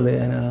ఎలా పోవాలి,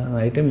 ఆయన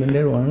నైట్ టైం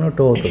వెళ్ళాడు 1 or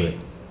 2 అవుతుంది.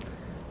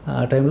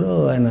 ఆ టైంలో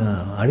ఆయన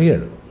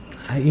అడిగాడు,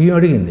 ఇవి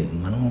అడిగింది,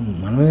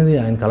 మనం ఏంది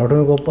ఆయన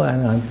కలవటమే గొప్ప,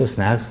 ఆయన అంత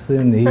స్నాక్స్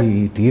ఏంది,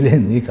 టీ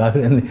లేంది, కాఫీ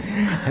లేంది,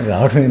 ఆయన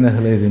రావటం ఏంది,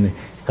 అసలు ఇది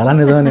కళా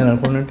నిజమని నేను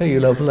అనుకున్నట్టే. ఈ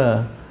లోపల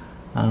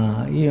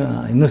ఈ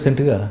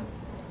ఇన్నోసెంట్గా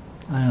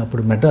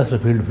అప్పుడు మెడ్రాస్లో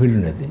ఫీల్డ్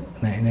ఉండేది.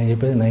 నేను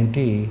చెప్పేది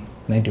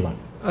 1991.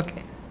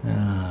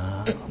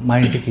 మా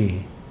ఇంటికి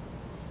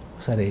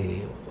ఒకసారి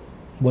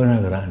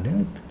భోజనానికి రా అంటే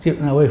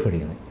నా వైఫ్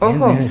అడిగింది.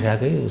 నేను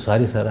షాక్ అయ్యి,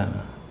 సారీ సార్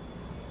ఆమె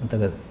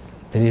అంతగా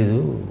తెలియదు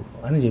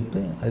అని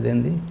చెప్తే,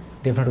 అదేంది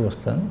డెఫినెట్గా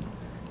వస్తాను,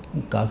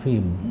 కాఫీ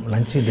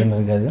లంచ్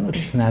డిన్నర్ కాదు కానీ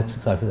వచ్చి స్నాక్స్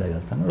కాఫీ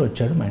తాగెళ్తాను.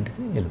 వచ్చాడు, మా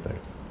ఇంటికి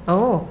వెళ్ళిపోయాడు.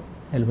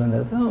 వెళ్ళిపోయిన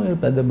తర్వాత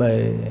పెద్ద అబ్బాయి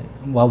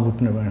బాబు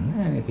పుట్టిన వెంటనే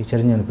ఆయనకి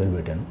చిరంజీవి పేరు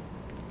పెట్టాను.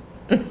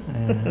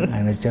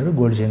 ఆయన వచ్చాడు,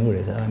 గోల్డ్ చైన్ కూడా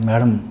వేసాడు.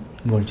 మేడం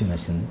గోల్డ్ చైన్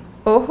వచ్చింది.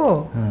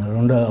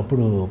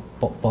 అప్పుడు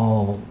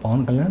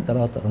పవన్ కళ్యాణ్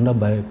తర్వాత రెండో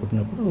అబ్బాయి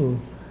పుట్టినప్పుడు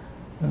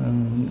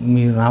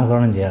మీరు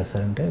నామకరణం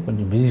చేస్తారంటే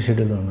కొంచెం బిజీ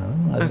షెడ్యూల్లో ఉన్నాను.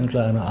 దీంట్లో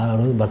ఆ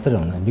రోజు బర్త్డే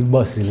ఉన్నాను, బిగ్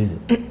బాస్ రిలీజ్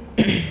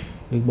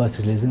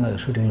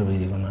షూటింగ్లో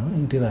బిజీగా ఉన్నాను.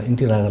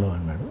 ఇంటికి రాగలవా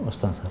అన్నాడు.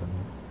 వస్తాను సార్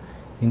అన్నాడు.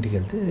 ఇంటికి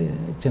వెళ్తే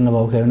చిన్న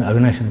బాబుకి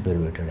అవినాష్ అని పేరు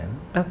పెట్టాడు ఆయన.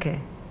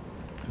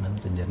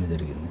 అంత జర్నీ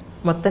జరిగింది.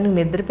 మొత్తానికి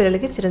మీ 2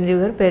 పిల్లలకి చిరంజీవి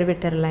గారు పేరు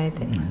పెట్టారు. అలా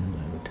అయితే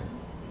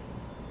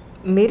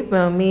మీరు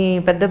మీ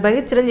పెద్ద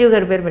అబ్బాయికి చిరంజీవి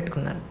గారు పేరు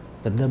పెట్టుకున్నారు.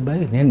 పెద్ద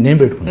అబ్బాయి నేను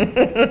పెట్టుకున్నాను.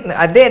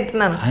 అదే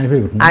అంటున్నాను,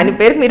 ఆయన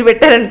పేరు మీరు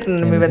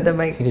పెట్టారంటున్నాను మీ పెద్ద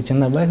అబ్బాయికి. ఇక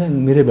చిన్న అబ్బాయి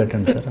మీరే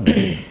పెట్టండి sir.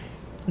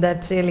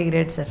 That's really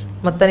great sir.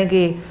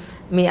 మొత్తానికి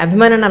మీ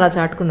అభిమానాన్ని అలా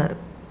చాటుకున్నారు.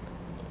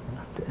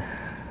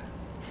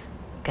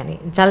 కానీ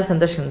చాలా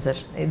సంతోషం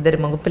సార్. 2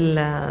 మగపిల్లల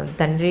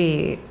తండ్రి,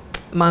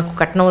 మాకు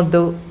కట్నం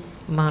వద్దు,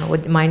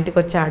 మా ఇంటికి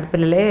వచ్చే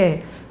ఆడపిల్లలే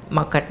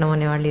మాకు కట్నం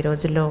అనేవాళ్ళు ఈ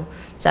రోజుల్లో.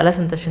 చాలా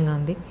సంతోషంగా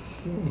ఉంది.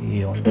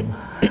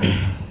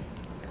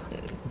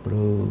 ఇప్పుడు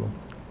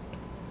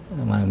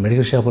మన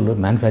మెడికల్ షాపుల్లో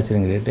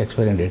మ్యానుఫ్యాక్చరింగ్ రేట్,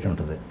 ఎక్స్పైరింగ్ డేట్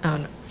ఉంటుంది.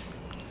 అవును,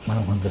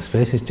 మనం కొంత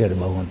స్పేస్ ఇచ్చాడు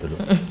భగవంతుడు.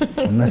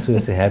 ఉన్న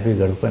స్పేస్ హ్యాపీగా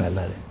గడుపుకొని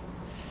వెళ్ళాలి.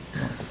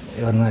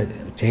 ఎవరన్నా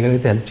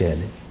చేయగలిగితే హెల్ప్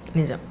చేయాలి.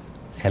 నిజం.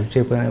 హెల్ప్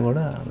చేయకపోయినా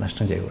కూడా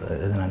నష్టం చేయకూడదు,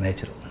 అది నా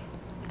nature.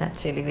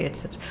 That's really great,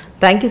 sir.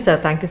 Thank you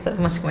so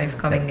much for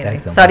coming in.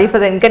 Sorry for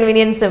the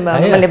inconvenience.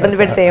 మమ్మల్ని ఇబ్బంది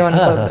పెడితే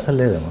ఏమనుకోవద్దు. అసలు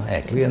లేదమ్మా.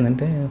 యాక్చువల్లీ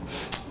ఏంటంటే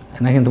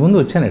నాకు ఇంతకుముందు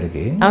వచ్చాను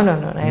అడిగి.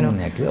 అవునవును,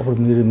 యాక్చువల్లీ అప్పుడు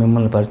మీరు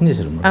మిమ్మల్ని పరిచయం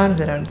చేశారు. అవును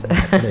సార్, అవును సార్,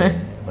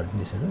 పరిచయం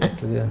చేశారు.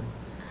 యాక్చువల్గా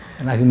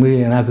నాకు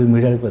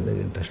మీడియాకి పెద్దగా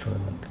ఇంట్రెస్ట్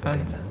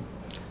ఉండదు.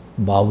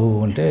 బాబు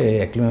అంటే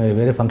యాక్చువల్లీ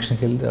వేరే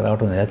ఫంక్షన్కి వెళ్ళి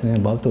రావటం, అయితే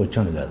నేను బాబుతో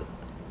వచ్చాను కాదు.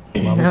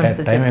 బాబు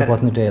టైం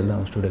అయిపోతుంటే వెళ్దాం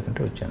స్టూడియోకి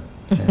అంటే వచ్చాను.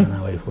 నా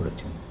వైఫ్ కూడా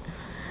వచ్చింది.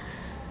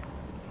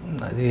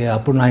 అది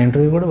అప్పుడు నా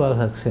ఇంటర్వ్యూ కూడా బాగా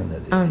సక్సెస్ అయింది.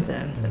 అది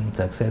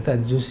సక్సెస్ అయితే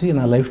అది చూసి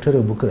నా లైఫ్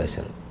స్టోరీ బుక్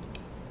రాశారు.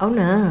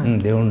 అవునా?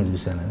 దేవుడిని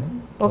చూశానని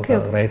ఒక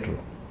రైటర్.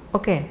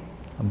 ఓకే.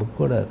 ఆ బుక్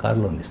కూడా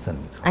కారులో ఇస్తాను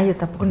మీకు. అయ్యో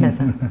తప్పకుండా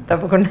సార్,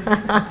 తప్పకుండా.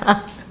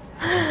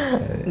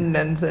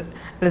 సార్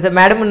సార్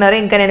మేడం ఉన్నారు,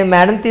 ఇంకా నేను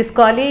మేడం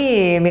తీసుకోవాలి,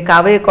 మీ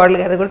కాబోయే కోడలు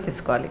గారు కూడా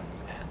తీసుకోవాలి.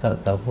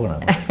 తప్పకుండా.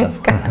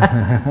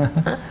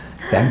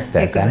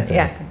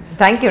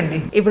 థ్యాంక్ యూ అండి.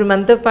 ఇప్పుడు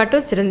మనతో పాటు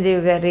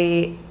చిరంజీవి గారి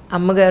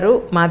అమ్మగారు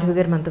మాధవి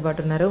గారు మనతో పాటు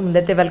ఉన్నారు.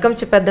 ముందైతే వెల్కమ్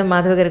చెప్పేద్దాం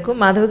మాధవి గారికి.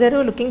 మాధవి గారు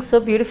looking so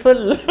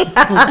beautiful.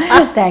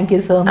 Thank you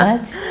so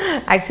much.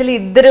 Actually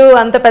ఇద్దరు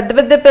అంత పెద్ద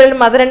పెద్ద పిల్లలు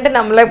మదర్ అంటే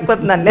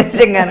నమ్మలేకపోతున్నాను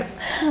నిజంగాను.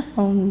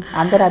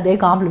 అందరు అదే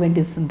కాంప్లిమెంట్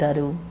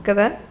ఇస్తుంటారు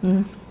కదా.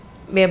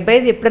 మీ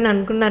అబ్బాయిది ఎప్పుడైనా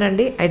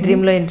అనుకున్నారండి ఐ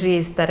డ్రీమ్లో ఎంట్రీ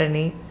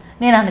ఇస్తారని?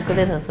 నేను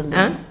అనుకోలేదు, అసలు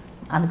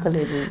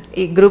అనుకోలేదు.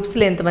 ఈ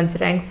గ్రూప్స్లో ఎంత మంచి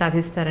ర్యాంక్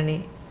సాధిస్తారని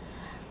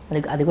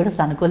అది కూడా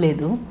అసలు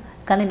అనుకోలేదు.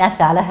 కానీ నాకు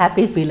చాలా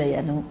హ్యాపీ ఫీల్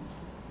అయ్యాను.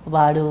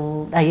 వాడు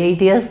నా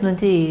 8 years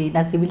నుంచి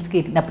నా సివిల్స్కి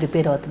నా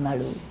ప్రిపేర్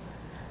అవుతున్నాడు.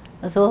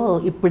 సో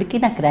ఇప్పటికీ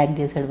నాకు ర్యాంక్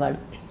చేశాడు వాడు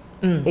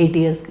 8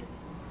 yearsకి.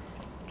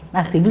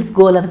 నా సివిల్స్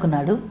గోల్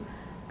అనుకున్నాడు,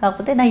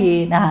 కాకపోతే నా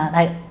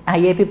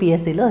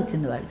APPSCలో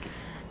వచ్చింది వాడికి.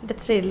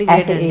 దట్స్ రియల్లీ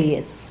గ్రేట్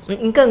అండి.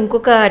 ఇంకా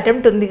ఇంకొక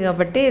అటెంప్ట్ ఉంది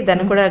కాబట్టి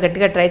దాన్ని కూడా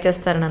గట్టిగా ట్రై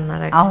చేస్తారని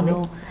అన్నారు. అవును,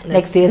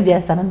 నెక్స్ట్ ఇయర్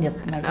చేస్తానని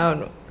చెప్తున్నాడు.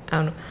 అవును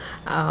అవును.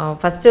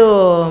 ఫస్ట్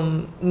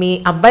మీ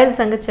అబ్బాయిల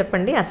సంగతి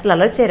చెప్పండి. అసలు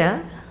అలర్చేరా?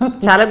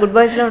 చాలా గుడ్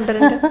బాయ్స్లో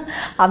ఉంటారంట.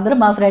 అందరూ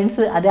మా ఫ్రెండ్స్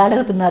అదే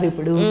అడుగుతున్నారు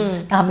ఇప్పుడు,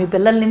 మీ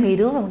పిల్లల్ని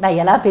మీరు నా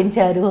ఎలా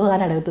పెంచారు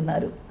అని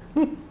అడుగుతున్నారు.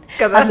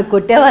 అసలు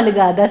కొట్టేవాళ్ళు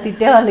కాదా,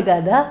 తిట్టేవాళ్ళు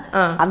కాదా,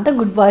 అంత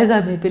గుడ్ బాయ్స్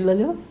మీ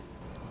పిల్లలు?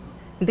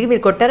 ఇందుకు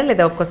మీరు కొట్టారా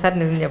లేదా ఒక్కోసారి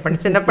నిజం చెప్పండి,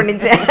 చిన్నప్పటి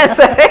నుంచే?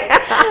 సరే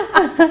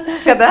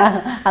కదా.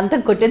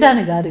 అంత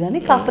కొట్టేదాన్ని కాదు, కానీ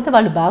కాకపోతే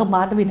వాళ్ళు బాగా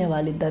మాట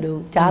వినేవాళ్ళు ఇద్దరు.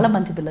 చాలా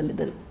మంచి పిల్లలు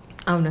ఇద్దరు.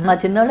 అవునా? మా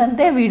చిన్నవాడు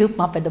అంతే, వీడు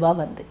మా పెద్ద బాబు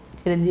అంతే,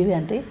 చిరంజీవి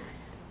అంతే,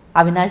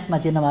 అవినాష్ మా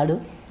చిన్నవాడు.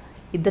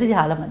 ఇద్దరు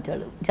చాలా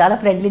మంచివాళ్ళు, చాలా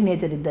ఫ్రెండ్లీ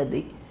నేచర్ ఇద్దరిది.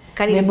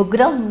 కానీ మేము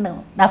ముగ్గురం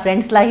నా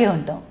ఫ్రెండ్స్ లాగే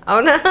ఉంటాం.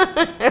 అవునా?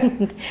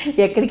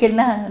 ఎక్కడికి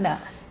వెళ్ళినా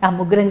నా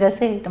ముగ్గురం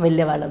కలిసి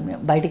వెళ్ళేవాళ్ళం.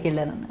 మేము బయటికి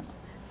వెళ్ళానన్నా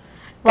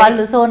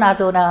వాళ్ళు, సో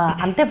నాతో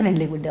అంతే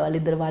ఫ్రెండ్లీగా ఉండేవాళ్ళు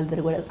ఇద్దరు.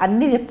 వాళ్ళిద్దరు కూడా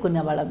అన్నీ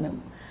చెప్పుకునేవాళ్ళం మేము.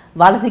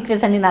 వాళ్ళ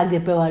సీక్రెట్స్ అన్నీ నాకు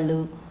చెప్పేవాళ్ళు.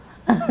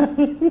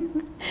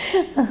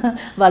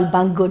 వాళ్ళు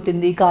బంక్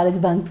కొట్టింది, కాలేజ్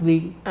బంక్స్వి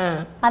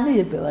అన్నీ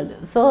చెప్పేవాళ్ళు.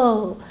 సో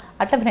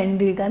అట్లా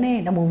ఫ్రెండ్లీగానే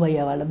మూవ్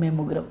అయ్యేవాళ్ళం మేము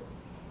ముగ్గురం.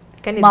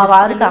 మా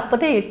వారు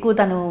కాకపోతే ఎక్కువ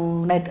తను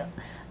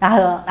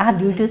నా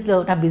డ్యూటీస్లో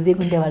నా బిజీగా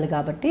ఉండేవాళ్ళు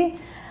కాబట్టి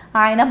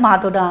ఆయన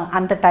మాతో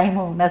అంత టైం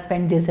నా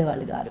స్పెండ్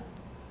చేసేవాళ్ళు కాదు.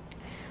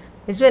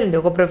 నిజమేనండి,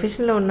 ఒక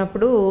ప్రొఫెషన్లో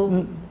ఉన్నప్పుడు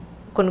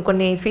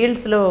కొన్ని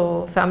ఫీల్డ్స్లో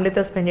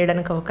ఫ్యామిలీతో స్పెండ్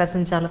చేయడానికి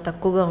అవకాశం చాలా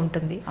తక్కువగా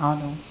ఉంటుంది.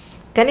 అవును.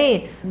 కానీ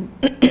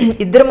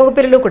ఇద్దరు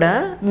మగపిల్లలు కూడా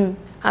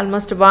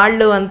ఆల్మోస్ట్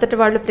వాళ్ళు అంతటి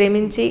వాళ్ళు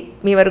ప్రేమించి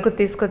మీ వరకు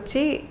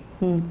తీసుకొచ్చి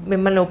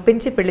మిమ్మల్ని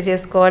ఒప్పించి పెళ్లి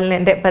చేసుకోవాలని,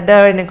 అంటే పెద్ద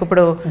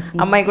ఇప్పుడు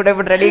అమ్మాయి కూడా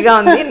ఇప్పుడు రెడీగా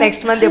ఉంది,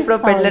 నెక్స్ట్ మంత్ ఎప్పుడో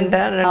పెళ్ళంట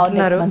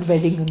అంటున్నారు.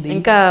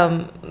 ఇంకా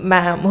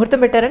ముహూర్తం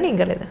పెట్టారని?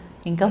 ఇంకా లేదా?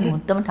 ఇంకా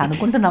ముహూర్తం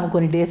అనుకుంటున్నాము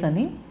కొన్ని డేస్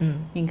అని.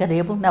 ఇంకా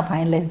రేపు నా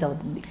ఫైనలైజ్డ్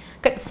అవుతుంది.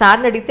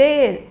 సార్ని అడిగితే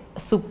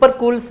సూపర్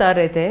కూల్ సార్.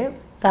 అయితే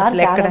సార్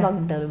చాలా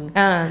బాగుంటారు,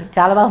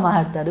 చాలా బాగా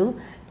మాట్లాడతారు.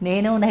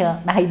 నేను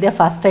నా ఇదే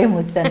ఫస్ట్ టైం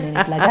వచ్చాను నేను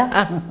ఇట్లాగా.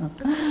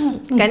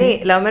 కానీ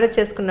లవ్ మ్యారేజ్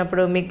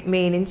చేసుకున్నప్పుడు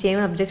మీ నుంచి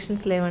ఏమి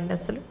అబ్జెక్షన్స్ లేవండి?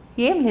 అసలు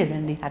ఏం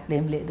లేదండి,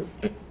 అట్లేం లేదు.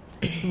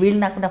 వీళ్ళు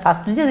నాకు నా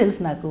ఫస్ట్ నుంచే తెలుసు.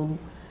 నాకు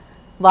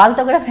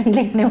వాళ్ళతో కూడా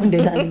ఫ్రెండ్లీగానే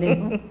ఉండేదాన్ని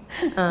నేను.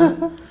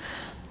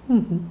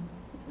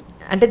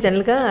 అంటే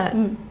జనరల్గా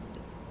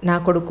నా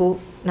కొడుకు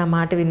నా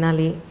మాట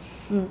వినాలి,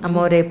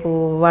 అమ్మో రేపు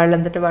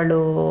వాళ్ళంతటా వాళ్ళు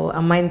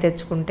అమ్మాయిని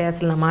తెచ్చుకుంటే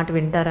అసలు నా మాట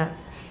వింటారా,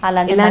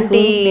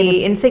 ఇలాంటి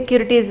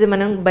ఇన్సెక్యూరిటీస్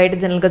మనం బయట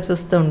జనరల్గా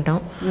చూస్తూ ఉంటాం.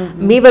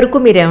 మీ వరకు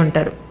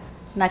మీరేమంటారు?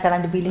 నాకు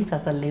అలాంటి ఫీలింగ్స్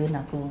అసలు లేవు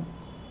నాకు.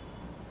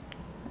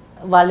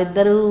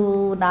 వాళ్ళిద్దరూ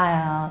నా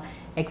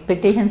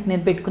ఎక్స్పెక్టేషన్స్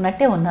నేను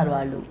పెట్టుకున్నట్టే ఉన్నారు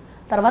వాళ్ళు.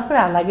 తర్వాత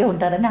కూడా అలాగే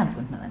ఉంటారని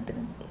అనుకుంటున్నాను అంతే.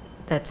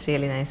 దట్స్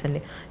రియలీ నైస్ అండి.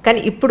 కానీ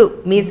ఇప్పుడు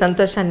మీ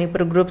సంతోషాన్ని,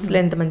 ఇప్పుడు గ్రూప్స్లో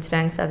ఎంత మంచి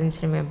ర్యాంక్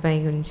సాధించిన మీ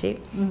అబ్బాయి గురించి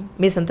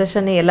మీ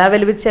సంతోషాన్ని ఎలా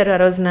వెలిపించారు? ఆ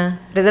రోజున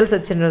రిజల్ట్స్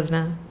వచ్చిన రోజున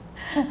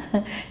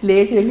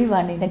లేచి వెళ్ళి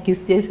వాడిని నాకు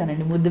కిస్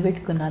చేశానండి, ముద్దు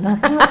పెట్టుకున్నాను.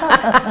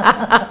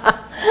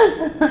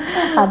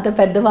 అంత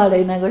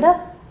పెద్దవాడైనా కూడా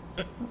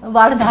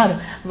వాడు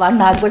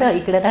నాకు కూడా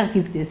ఇక్కడ నాకు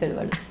కిస్ చేశాడు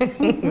వాడు.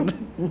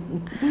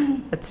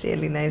 దట్స్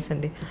రియల్లీ నైస్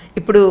అండి.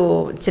 ఇప్పుడు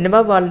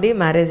చిన్నబాబు ఆల్రెడీ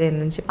మ్యారేజ్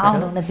అయింది నుంచి?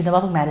 అవును, నా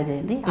చిన్నబాబుకి మ్యారేజ్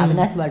అయింది.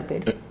 అవినాష్ వాడి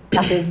పేరు.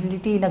 నా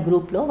ఫెసిలిటీ నా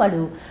గ్రూప్లో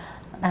వాడు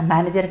నా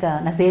మేనేజర్గా,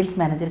 నా సేల్స్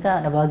మేనేజర్గా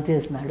నా వర్క్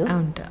చేస్తున్నాడు.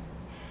 అవును.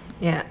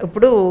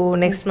 ఇప్పుడు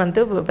నెక్స్ట్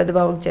మంత్ పెద్ద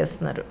బాబుకి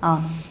చేస్తున్నారు.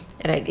 అవును.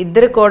 రైట్.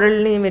 ఇద్దరు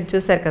కోడళ్ళని మీరు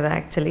చూసారు కదా.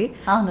 యాక్చువల్లీ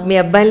మీ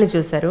అబ్బాయిల్ని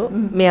చూసారు.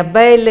 మీ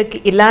అబ్బాయిలకి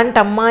ఇలాంటి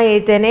అమ్మాయి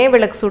అయితేనే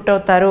వీళ్ళకి సూట్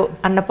అవుతారు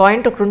అన్న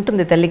పాయింట్ ఒకటి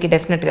ఉంటుంది తల్లికి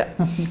డెఫినెట్గా.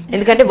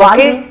 ఎందుకంటే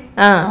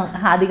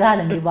అది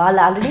కాదండి, వాళ్ళు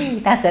ఆల్రెడీ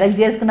నాకు సెలెక్ట్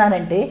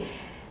చేసుకున్నారంటే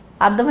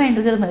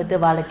అర్థమైంది కదా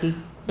మరి వాళ్ళకి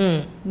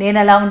నేను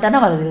ఎలా ఉంటానో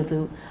వాళ్ళకి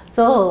తెలుసు.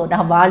 సో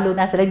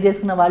నా సెలెక్ట్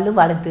చేసుకున్న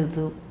వాళ్ళకి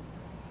తెలుసు.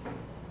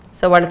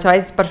 సో వాళ్ళ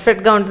చాయిస్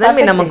పర్ఫెక్ట్గా ఉంటుందని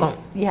మీ నమ్మకం.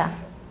 Yeah.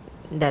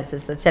 That's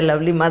such a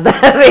lovely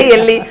mother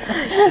really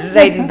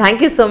right.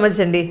 Thank you so much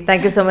అండి,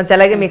 థ్యాంక్ యూ సో మచ్.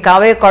 అలాగే మీ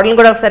కాబోయే కోడలను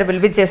కూడా ఒకసారి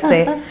పిలిపించేస్తే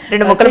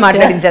 2 ముక్కలు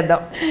మాట్లాడించేద్దాం.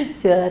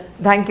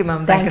 Thank you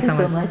ma'am, thank you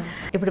so much.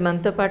 ఇప్పుడు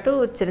మనతో పాటు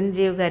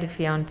చిరంజీవి గారి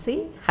ఫియాన్సీ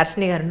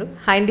హర్షిని గారు.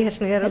 హాయ్ అండి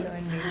హర్షిని గారు.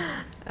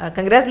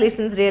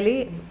 Congratulations really.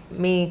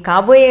 మీ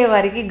కాబోయే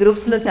వారికి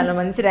గ్రూప్స్లో చాలా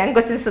మంచి ర్యాంక్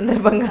వచ్చిన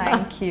సందర్భంగా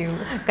థ్యాంక్ యూ.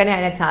 కానీ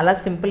ఆయన చాలా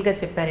సింపుల్గా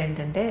చెప్పారు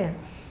ఏంటంటే,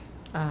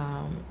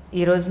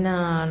 ఈ రోజున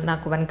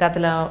నాకు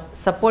వెనకాతల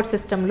సపోర్ట్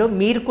సిస్టంలో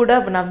మీరు కూడా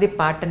వన్ ఆఫ్ ది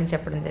పార్ట్ అని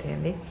చెప్పడం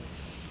జరిగింది.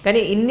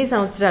 కానీ ఇన్ని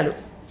సంవత్సరాలు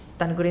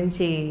తన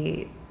గురించి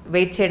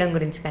వెయిట్ చేయడం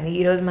గురించి, కానీ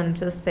ఈరోజు మనం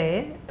చూస్తే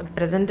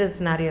ప్రజెంట్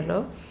సినారియోలో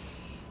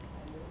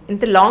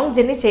ఇంత లాంగ్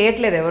జర్నీ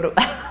చేయట్లేదు ఎవరు.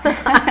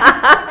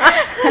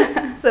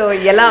 సో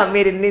ఎలా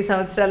మీరు ఇన్ని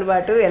సంవత్సరాల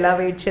పాటు ఎలా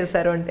వెయిట్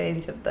చేశారు అంటే ఏం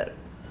చెప్తారు?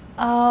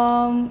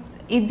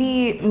 ఇది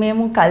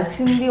మేము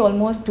కలిసింది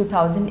ఆల్మోస్ట్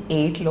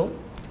 2008లో.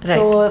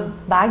 సో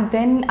బ్యాక్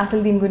దెన్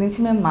అసలు దీని గురించి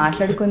మేము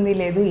మాట్లాడుకుంది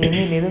లేదు,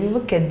 ఏమీ లేదు. వి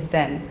వర్ కిడ్స్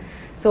దెన్.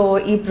 సో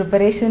ఈ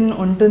ప్రిపరేషన్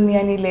ఉంటుంది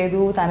అని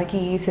లేదు, తనకి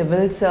ఈ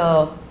సివిల్స్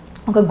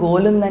ఒక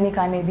గోల్ ఉందని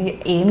కానీ ఇది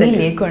ఏమీ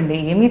లేకుండే,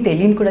 ఏమీ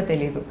తెలియని కూడా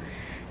తెలియదు.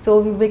 So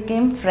we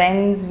became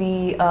friends, we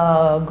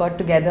got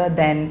together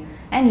then,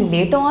 and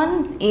later on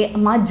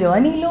మా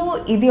జర్నీలో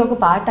ఇది ఒక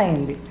పార్ట్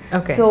అయింది.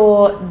 So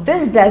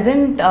this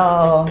doesn't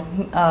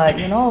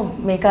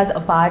make us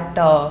apart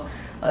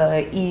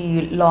ఈ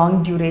long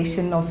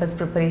duration of his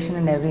preparation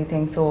and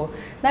everything. So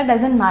that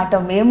doesn't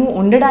matter. మేము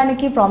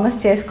ఉండడానికి ప్రామిస్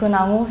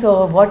చేసుకున్నాము. So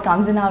what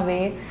comes in our way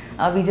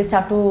we just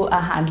have to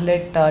handle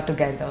it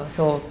together.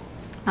 So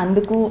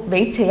అందుకు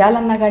wait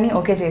చేయాలన్నా కానీ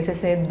okay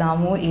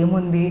చేసేసేద్దాము,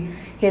 ఏముంది,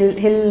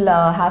 hill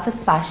have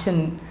his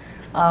passion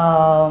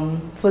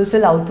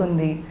fulfil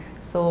అవుతుంది.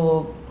 So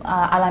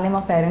అలానే మా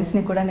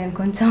పేరెంట్స్ని కూడా నేను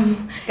కొంచెం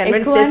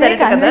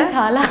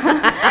చాలా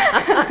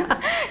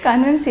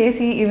కన్విన్స్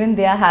చేసి even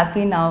they are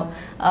happy now.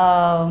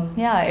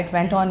 Yeah, it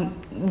went on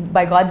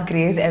by God's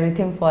grace,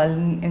 everything fall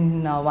in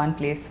one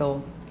place. So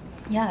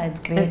yeah,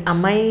 it's great.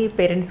 అమ్మాయి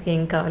పేరెంట్స్కి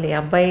ఏం కావాలి?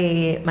 అబ్బాయి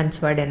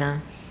మంచివాడేనా,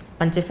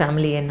 మంచి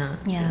ఫ్యామిలీ అయినా,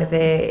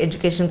 లేకపోతే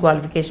ఎడ్యుకేషన్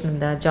క్వాలిఫికేషన్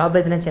ఉందా, జాబ్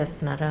ఏదైనా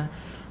చేస్తున్నారా,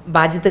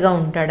 బాధ్యతగా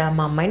ఉంటాడా,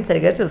 మా అమ్మాయిని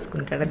సరిగా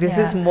చూసుకుంటాడా? This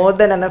is more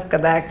than enough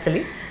కదా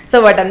యాక్చువల్లీ. సో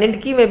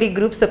వాటన్నింటికీ మేబీ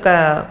గ్రూప్స్ ఒక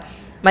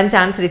మంచి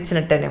ఆన్సర్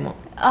ఇచ్చినట్టేనేమో.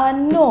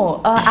 నో,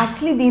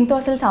 యాక్చువల్లీ దీంతో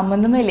అసలు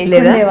సంబంధమే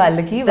లేకుండే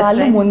వాళ్ళకి.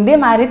 వాళ్ళు ముందే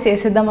మ్యారేజ్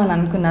చేసేద్దామని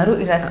అనుకున్నారు,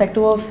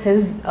 irrespective of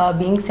his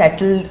being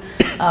settled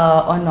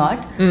are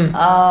not.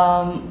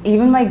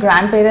 Even my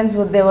grand parents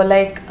they were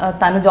like,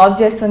 తను జాబ్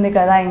చేస్తుంది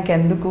కదా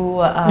ఇంకెందుకు,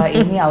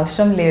 ఏమీ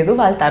అవసరం లేదు,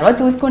 వాళ్ళ తర్వాత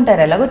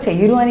చూసుకుంటారు, ఎలాగో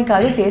చెయ్యరు అని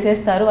కాదు,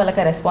 చేసేస్తారు,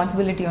 వాళ్ళకి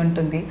రెస్పాన్సిబిలిటీ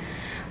ఉంటుంది.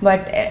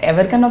 బట్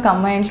ఎవరికన్నా ఒక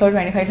అమ్మాయి ఇంట్లో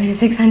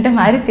 25-26 అంటే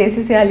మ్యారేజ్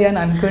చేసేసేయాలి అని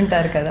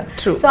అనుకుంటారు కదా.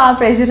 సో ఆ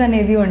ప్రెషర్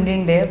అనేది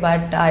ఉండిండే.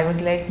 But I was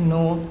like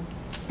no,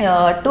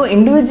 2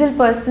 individual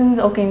persons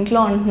ఒక ఇంట్లో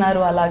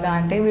ఉంటున్నారు అలాగా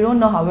అంటే we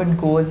don't know how it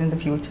goes in the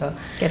future.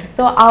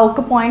 So ఆ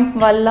ఒక పాయింట్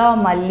వల్ల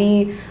మళ్ళీ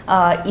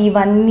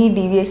ఇవన్నీ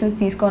డీవియేషన్స్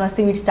తీసుకొని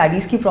వస్తే వీటి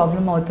స్టడీస్కి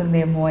ప్రాబ్లం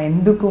అవుతుందేమో,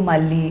 ఎందుకు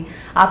మళ్ళీ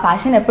ఆ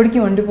ప్యాషన్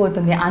ఎప్పటికీ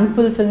ఉండిపోతుంది,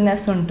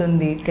 అన్ఫుల్ఫిల్నెస్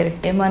ఉంటుంది,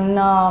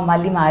 ఏమన్నా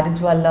మళ్ళీ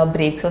మ్యారేజ్ వల్ల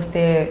బ్రేక్స్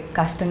వస్తే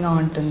కష్టంగా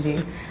ఉంటుంది,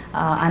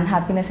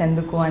 అన్హ్యాపీనెస్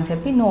ఎందుకు అని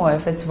చెప్పి no,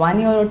 if it's 1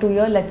 year or 2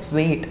 year let's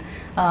wait.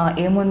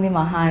 ఏముంది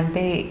మహా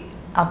అంటే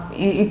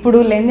ఇప్పుడు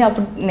లేని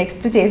అప్పుడు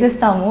నెక్స్ట్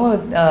చేసేస్తాము,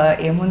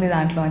 ఏముంది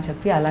దాంట్లో అని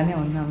చెప్పి అలానే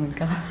ఉన్నాము.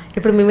 ఇంకా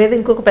ఇప్పుడు మీ మీద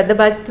ఇంకొక పెద్ద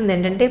బాధ్యత ఉంది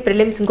ఏంటంటే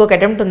ప్రిలిమ్స్ ఇంకొక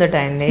అటెంప్ట్ ఉందట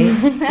అయింది.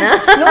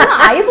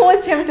 I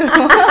forced him to.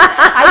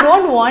 I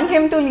don't want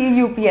him to leave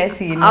UPSC.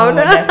 No,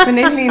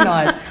 definitely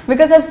not.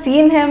 Because I've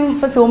seen him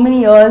for so many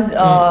years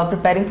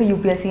preparing for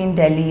UPSC in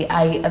Delhi.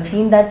 I've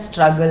seen that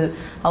struggle,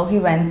 how he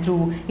went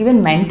through, even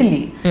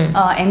mentally.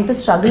 ఎంత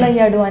struggle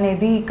అయ్యాడు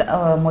అనేది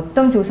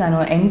మొత్తం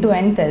చూసాను, end to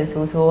end తెలుసు.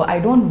 So I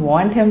don't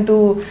want him to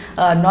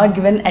not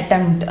give an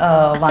attempt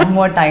one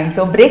more time.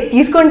 So break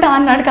తీసుకుంటా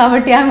అన్నాడు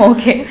కాబట్టి I'm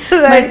okay.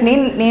 But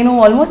నేను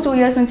ఆల్మోస్ట్ 2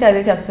 years నుంచి అదే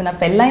చెప్తున్నా,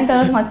 పెళ్ళైన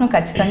తర్వాత మాత్రం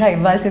ఖచ్చితంగా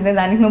ఇవ్వాల్సిందే,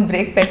 దానికి నువ్వు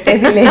బ్రేక్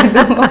పెట్టేది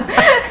లేదు.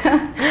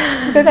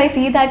 Because I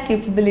see that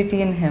capability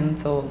in him.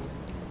 So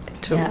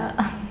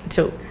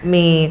true.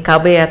 మీ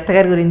కాబోయే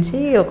అత్తగారి గురించి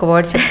ఒక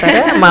వర్డ్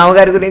చెప్తారా?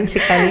 మామగారి గురించి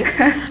కానీ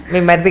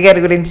మీ మరిది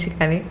గారి గురించి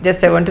కానీ?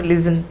 Just I want to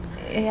listen.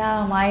 Yeah,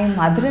 my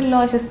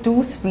mother-in-law is too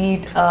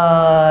sweet.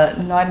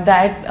 Not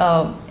that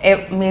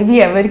maybe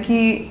everki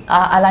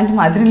alanti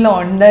mother-in-law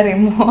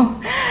undaremo.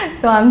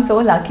 So I'm so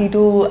lucky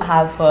to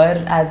have her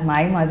as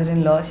my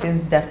mother-in-law.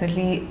 She's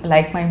definitely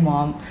like my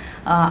mom.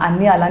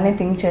 Anni alane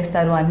think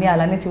chestaru, anni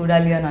alane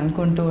chudali ani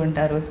anukuntu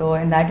untaru. So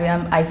in that way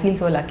I feel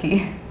so lucky.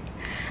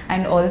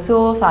 And also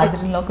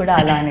father-in-law kuda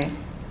alane.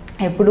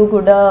 ఎప్పుడు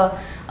కూడా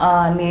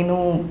నేను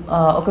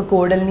ఒక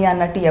కోడల్ని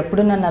అన్నట్టు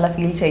ఎప్పుడు నన్ను అలా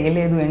feel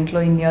చేయలేదు ఇంట్లో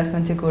ఇన్ ఇయర్స్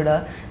నుంచి కూడా.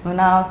 నువ్వు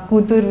నా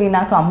కూతురువి,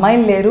 నాకు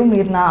అమ్మాయిలు లేరు,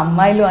 మీరు నా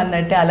అమ్మాయిలు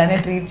అన్నట్టే అలానే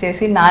ట్రీట్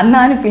చేసి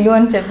నాన్న అని పిలువు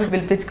అని చెప్పి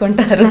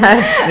పిలిపించుకుంటారు.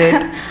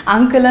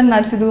 అంకుల్ అని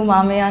నచ్చదు,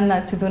 మామయ్య అని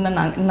నచ్చదు,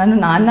 నన్ను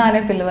నాన్న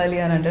అనే పిలవాలి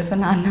అని అంటారు. సో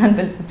నాన్న అని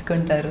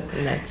పిలిపించుకుంటారు.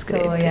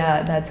 So yeah,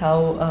 that's how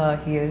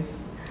he is.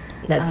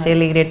 That's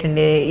really great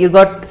అండి. You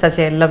got such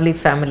a lovely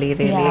family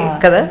really,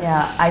 కదా?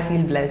 Yeah, I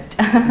feel blessed.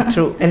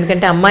 True.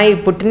 ఎందుకంటే అమ్మాయి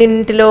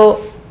పుట్టినింటిలో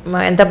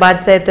ఎంత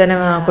బాధ్యతతోనే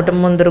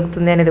కుటుంబం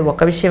దొరుకుతుంది అనేది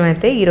ఒక విషయం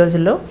అయితే, ఈ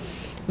రోజుల్లో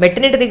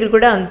మెట్టినిటి దగ్గర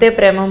కూడా అంతే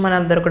ప్రేమ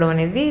మనకు దొరకడం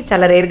అనేది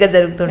చాలా రేర్గా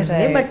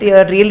జరుగుతుంటుంది. But you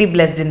are really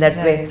blessed in that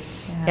way.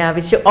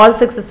 Wish you all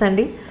success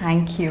అండి.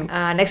 Thank you.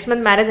 Next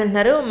month marriage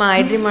అంటున్నారు, మా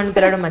ఐ డ్రీమ్ అని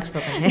పిలవడం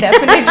మర్చిపోకండి.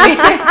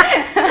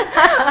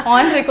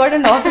 On record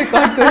and of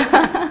record కూడా.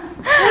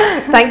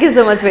 Thank you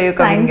so much for you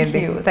coming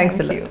అండి.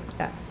 Thanks.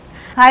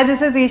 Hi, this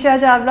is Isha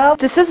Chavla.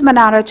 This is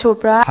Manara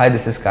Chopra. Hi,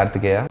 this is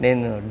Kartikeya.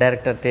 నేను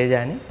director Teja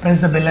అని.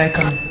 Press the bell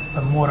icon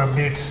for more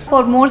updates.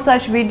 For more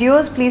such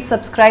videos, please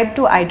subscribe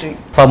to iDream.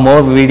 For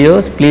more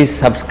videos, please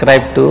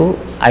subscribe to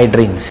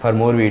iDreams. For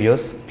more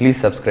videos, please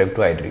subscribe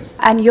to iDream.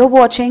 And you're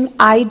watching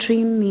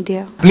iDream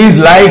Media. Please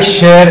like,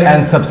 share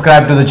and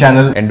subscribe to the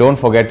channel. And don't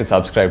forget to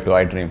subscribe to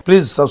iDream.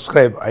 Please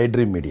subscribe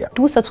iDream Media.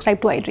 Do subscribe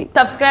to iDream.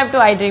 Subscribe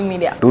to iDream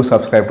Media. Do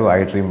subscribe to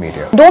iDream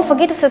Media. Don't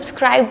forget to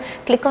subscribe.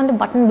 Click on the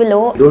button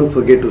below. Don't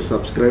forget to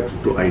subscribe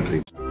to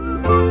iDream.